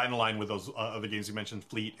falls right in line with those other games you mentioned,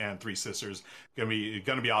 Fleet and Three Sisters.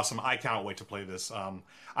 Gonna be awesome. I cannot wait to play this.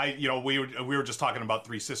 We were just talking about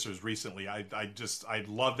Three Sisters recently. I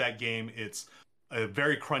love that game. It's a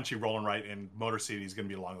very crunchy roll and write, and Motor City is gonna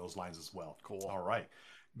be along those lines as well. Cool. All right,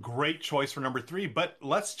 great choice for number 3. But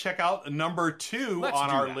let's check out number 2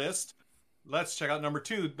 on our list. Let's check out number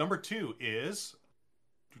 2. Number 2 is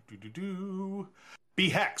Be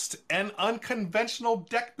Hexed, an unconventional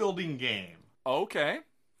deck building game. Okay.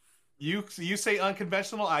 You say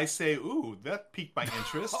unconventional, I say, ooh, that piqued my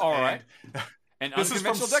interest. All right. An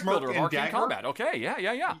unconventional deck builder of Arcane Combat. Okay,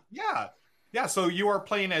 Yeah, so you are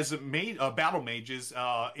playing as battle mages,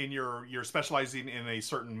 you're specializing in a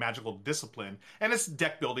certain magical discipline, and it's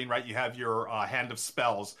deck building, right? You have your hand of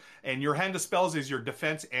spells, and your hand of spells is your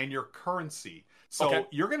defense and your currency. So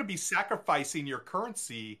you're going to be sacrificing your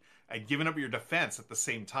currency and giving up your defense at the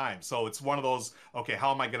same time. So it's one of those, okay,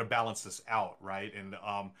 how am I going to balance this out, right? And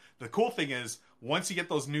the cool thing is, once you get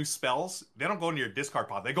those new spells, they don't go into your discard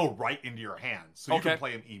pile. They go right into your hand. So you can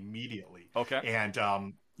play them immediately. Okay. And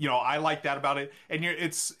I like that about it. And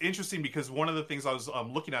it's interesting because one of the things I was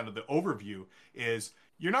looking at in the overview is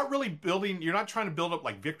you're not trying to build up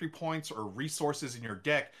like victory points or resources in your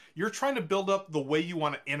deck. You're trying to build up the way you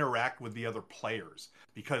want to interact with the other players,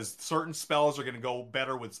 because certain spells are going to go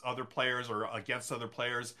better with other players or against other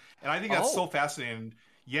players. And I think that's so fascinating.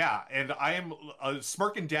 Yeah, and I am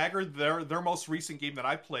Smirk and Dagger, their most recent game that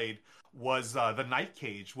I played was the Night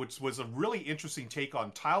Cage, which was a really interesting take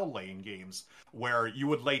on tile laying games where you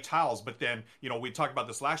would lay tiles, but then, we talked about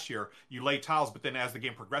this last year, you lay tiles, but then as the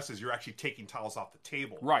game progresses, you're actually taking tiles off the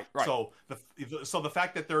table. Right. So the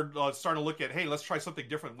fact that they're starting to look at, hey, let's try something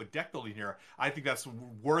different with deck building here, I think that's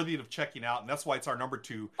worthy of checking out, and that's why it's our number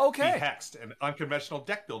 2, Be Hexed, an unconventional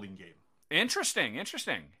deck building game. Interesting.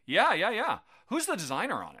 Yeah. Who's the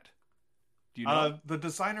designer on it? Do you know? The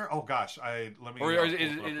designer? Oh gosh, let me. Or is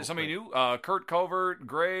it somebody new? Kurt Covert,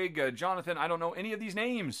 Greg, Jonathan. I don't know any of these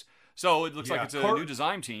names, so it looks like it's a new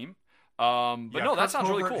design team. But no, that sounds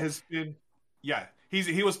really cool.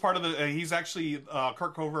 He was part of the. He's actually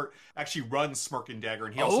Kurt Covert actually runs Smirk and Dagger,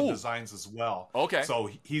 and he also designs as well. Okay. So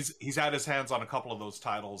he's had his hands on a couple of those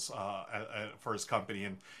titles for his company,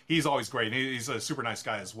 and he's always great. He's a super nice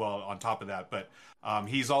guy as well. On top of that, but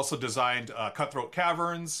he's also designed Cutthroat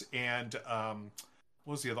Caverns and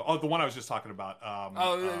what was the other? Oh, the one I was just talking about.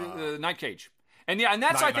 Night Cage. And yeah, and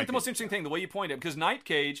that's I think the most interesting thing, the way you point it, because Night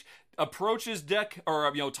Cage approaches deck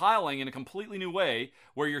or tiling in a completely new way,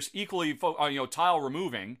 where you're equally tile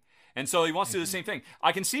removing, and so he wants to do the same thing.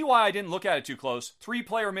 I can see why I didn't look at it too close.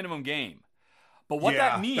 3-player minimum game, but what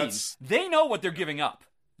that means, they know what they're giving up.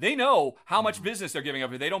 They know how much business they're giving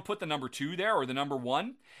up if they don't put the number 2 there or the number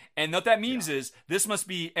 1. And what that means is this must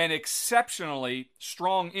be an exceptionally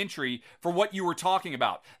strong entry for what you were talking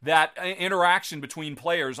about, that interaction between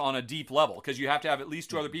players on a deep level, because you have to have at least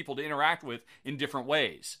 2 other people to interact with in different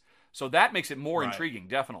ways. So that makes it more intriguing,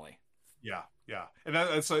 definitely. Yeah. Yeah, and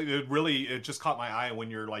it just caught my eye when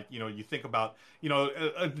you're like, you think about,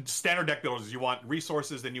 standard deck builders, you want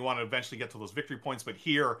resources, then you want to eventually get to those victory points. But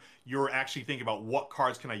here, you're actually thinking about what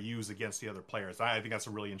cards can I use against the other players. I think that's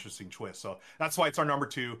a really interesting twist. So that's why it's our number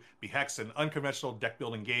 2, Behex, an unconventional deck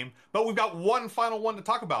building game. But we've got one final one to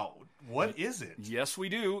talk about. What is it? Yes, we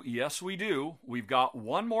do. Yes, we do. We've got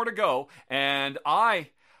one more to go, and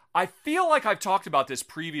I feel like I've talked about this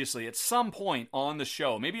previously at some point on the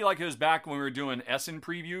show. Maybe like it was back when we were doing Essen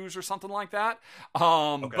previews or something like that.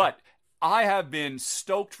 But I have been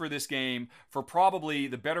stoked for this game for probably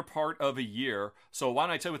the better part of a year. So why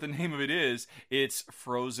don't I tell you what the name of it is? It's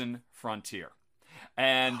Frozen Frontier.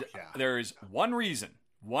 And there is one reason,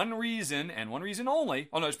 and one reason only.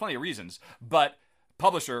 Oh, no, there's plenty of reasons. But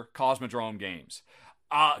publisher, Cosmodrome Games.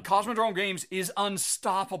 Cosmodrome Games is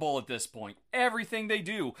unstoppable at this point. Everything they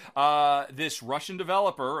do, this Russian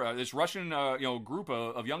developer, this Russian group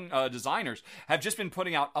of young designers have just been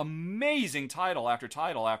putting out amazing title after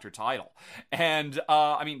title after title. And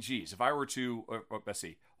if I were to let's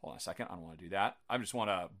see. Hold on a second. I don't want to do that. I just want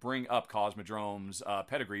to bring up Cosmodrome's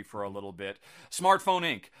pedigree for a little bit. Smartphone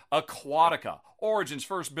Inc., Aquatica, Origins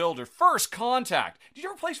First Builder, First Contact. Did you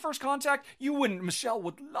ever play First Contact? You wouldn't. Michelle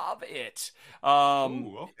would love it.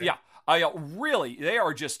 Yeah. Really, they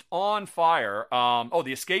are just on fire.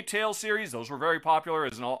 The Escape Tales series, those were very popular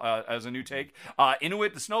as a new take.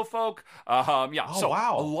 Inuit, the Snowfolk. Wow.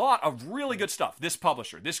 A lot of really good stuff. This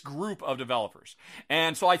publisher, this group of developers.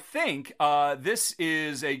 And so I think this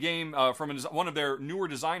is a game from one of their newer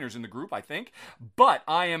designers in the group, I think. But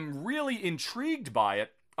I am really intrigued by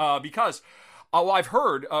it because... I've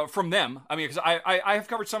heard from them. I mean, because I have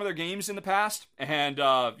covered some of their games in the past, and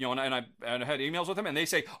I had emails with them, and they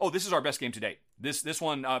say, "Oh, this is our best game to date. This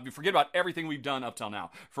one, forget about everything we've done up till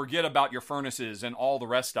now. Forget about your furnaces and all the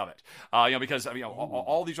rest of it. Because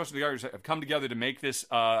all these Russian designers have come together to make this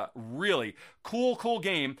really cool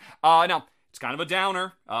game. Now." It's kind of a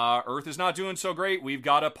downer. Earth is not doing so great. We've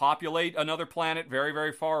got to populate another planet very,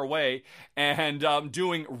 very far away, and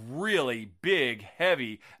doing really big,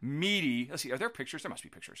 heavy, meaty. Let's see, are there pictures? There must be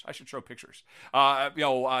pictures. I should show pictures.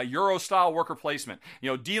 Euro-style worker placement.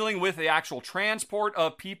 Dealing with the actual transport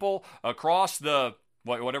of people across the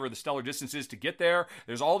whatever the stellar distance is to get there.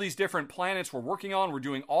 There's all these different planets we're working on. We're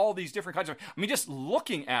doing all these different kinds of... just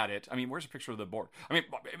looking at it, where's a picture of the board?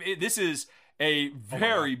 This is a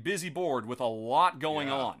very busy board with a lot going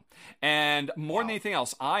on. And more than anything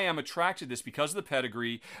else, I am attracted to this because of the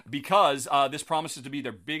pedigree, because this promises to be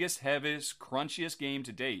their biggest, heaviest, crunchiest game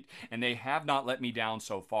to date, and they have not let me down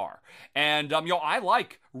so far. And, I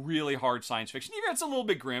like really hard science fiction. Even if it's a little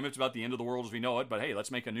bit grim, it's about the end of the world as we know it, but hey,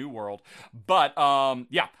 let's make a new world. But,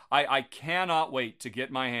 I cannot wait to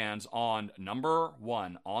get my hands on number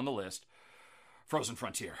 1 on the list, Frozen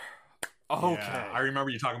Frontier. Okay. Yeah, I remember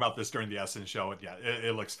you talking about this during the Essen show. Yeah,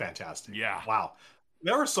 it looks fantastic. Yeah. Wow.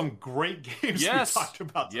 There are some great games we talked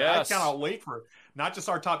about today. I cannot wait for not just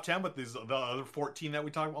our top 10, but the other 14 that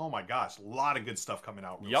we talked about. Oh my gosh, a lot of good stuff coming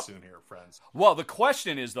out real soon here, friends. Well, the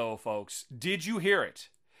question is though, folks, did you hear it?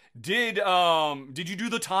 Did you do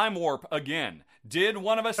the time warp again? Did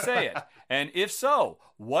one of us say it? And if so,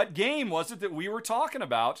 what game was it that we were talking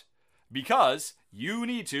about? Because you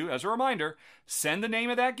need to, as a reminder, send the name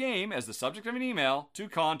of that game as the subject of an email to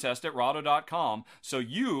contest@rahdo.com so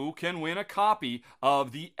you can win a copy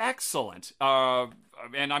of the excellent,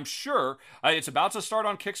 and I'm sure it's about to start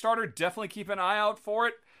on Kickstarter. Definitely keep an eye out for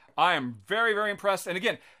it. I am very, very impressed. And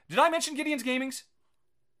again, did I mention Gideon's Gamings?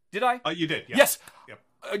 Did I? You did, yeah. Yes. Yep.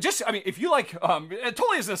 If you like,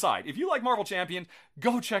 totally as an aside, if you like Marvel Champion,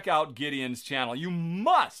 go check out Gideon's channel. You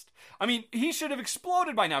must. He should have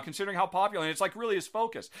exploded by now, considering how popular, and it's like really his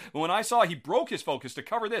focus. But when I saw he broke his focus to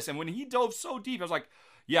cover this, and when he dove so deep, I was like,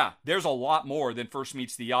 yeah, there's a lot more than first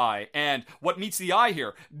meets the eye. And what meets the eye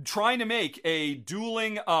here, trying to make a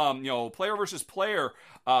dueling, player versus player,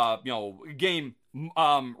 game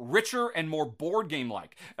richer and more board game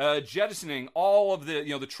like, jettisoning all of the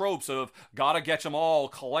the tropes of gotta get them all,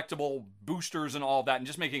 collectible boosters and all of that, and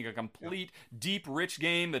just making a complete deep rich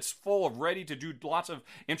game that's full of ready to do lots of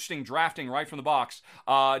interesting drafting right from the box.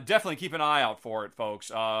 Definitely keep an eye out for it, folks,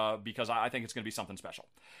 because I think it's going to be something special.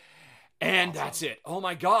 And that's it. Oh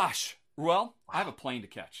my gosh. Well, I have a plane to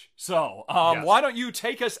catch. So why don't you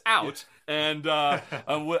take us out, and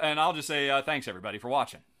I'll just say thanks everybody for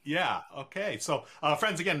watching. Yeah. Okay. So,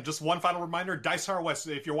 friends, again, just one final reminder: Dice Tower West.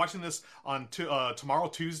 If you're watching this on tomorrow,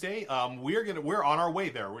 Tuesday, we're on our way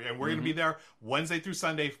there, and we're gonna be there Wednesday through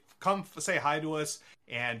Sunday. Come say hi to us,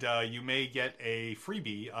 and you may get a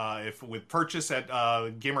freebie if with purchase at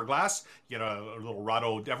Gamer Glass. You get a little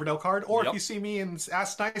Rahdo Everdell card, or if you see me and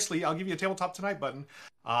ask nicely, I'll give you a Tabletop Tonight button.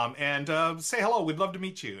 And say hello. We'd love to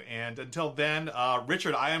meet you. And until then,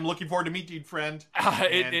 Richard, I am looking forward to meeting you, friend.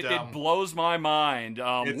 It blows my mind.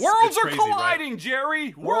 Worlds are crazy, colliding, right?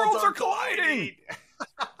 Jerry. Worlds are colliding.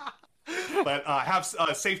 But have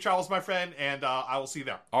safe travels, my friend, and I will see you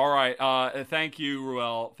there. All right. Thank you,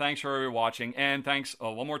 Ruel. Thanks for watching. And thanks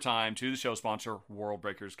one more time to the show sponsor, World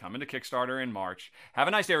Breakers, coming to Kickstarter in March. Have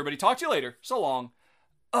a nice day, everybody. Talk to you later. So long.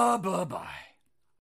 Bye-bye.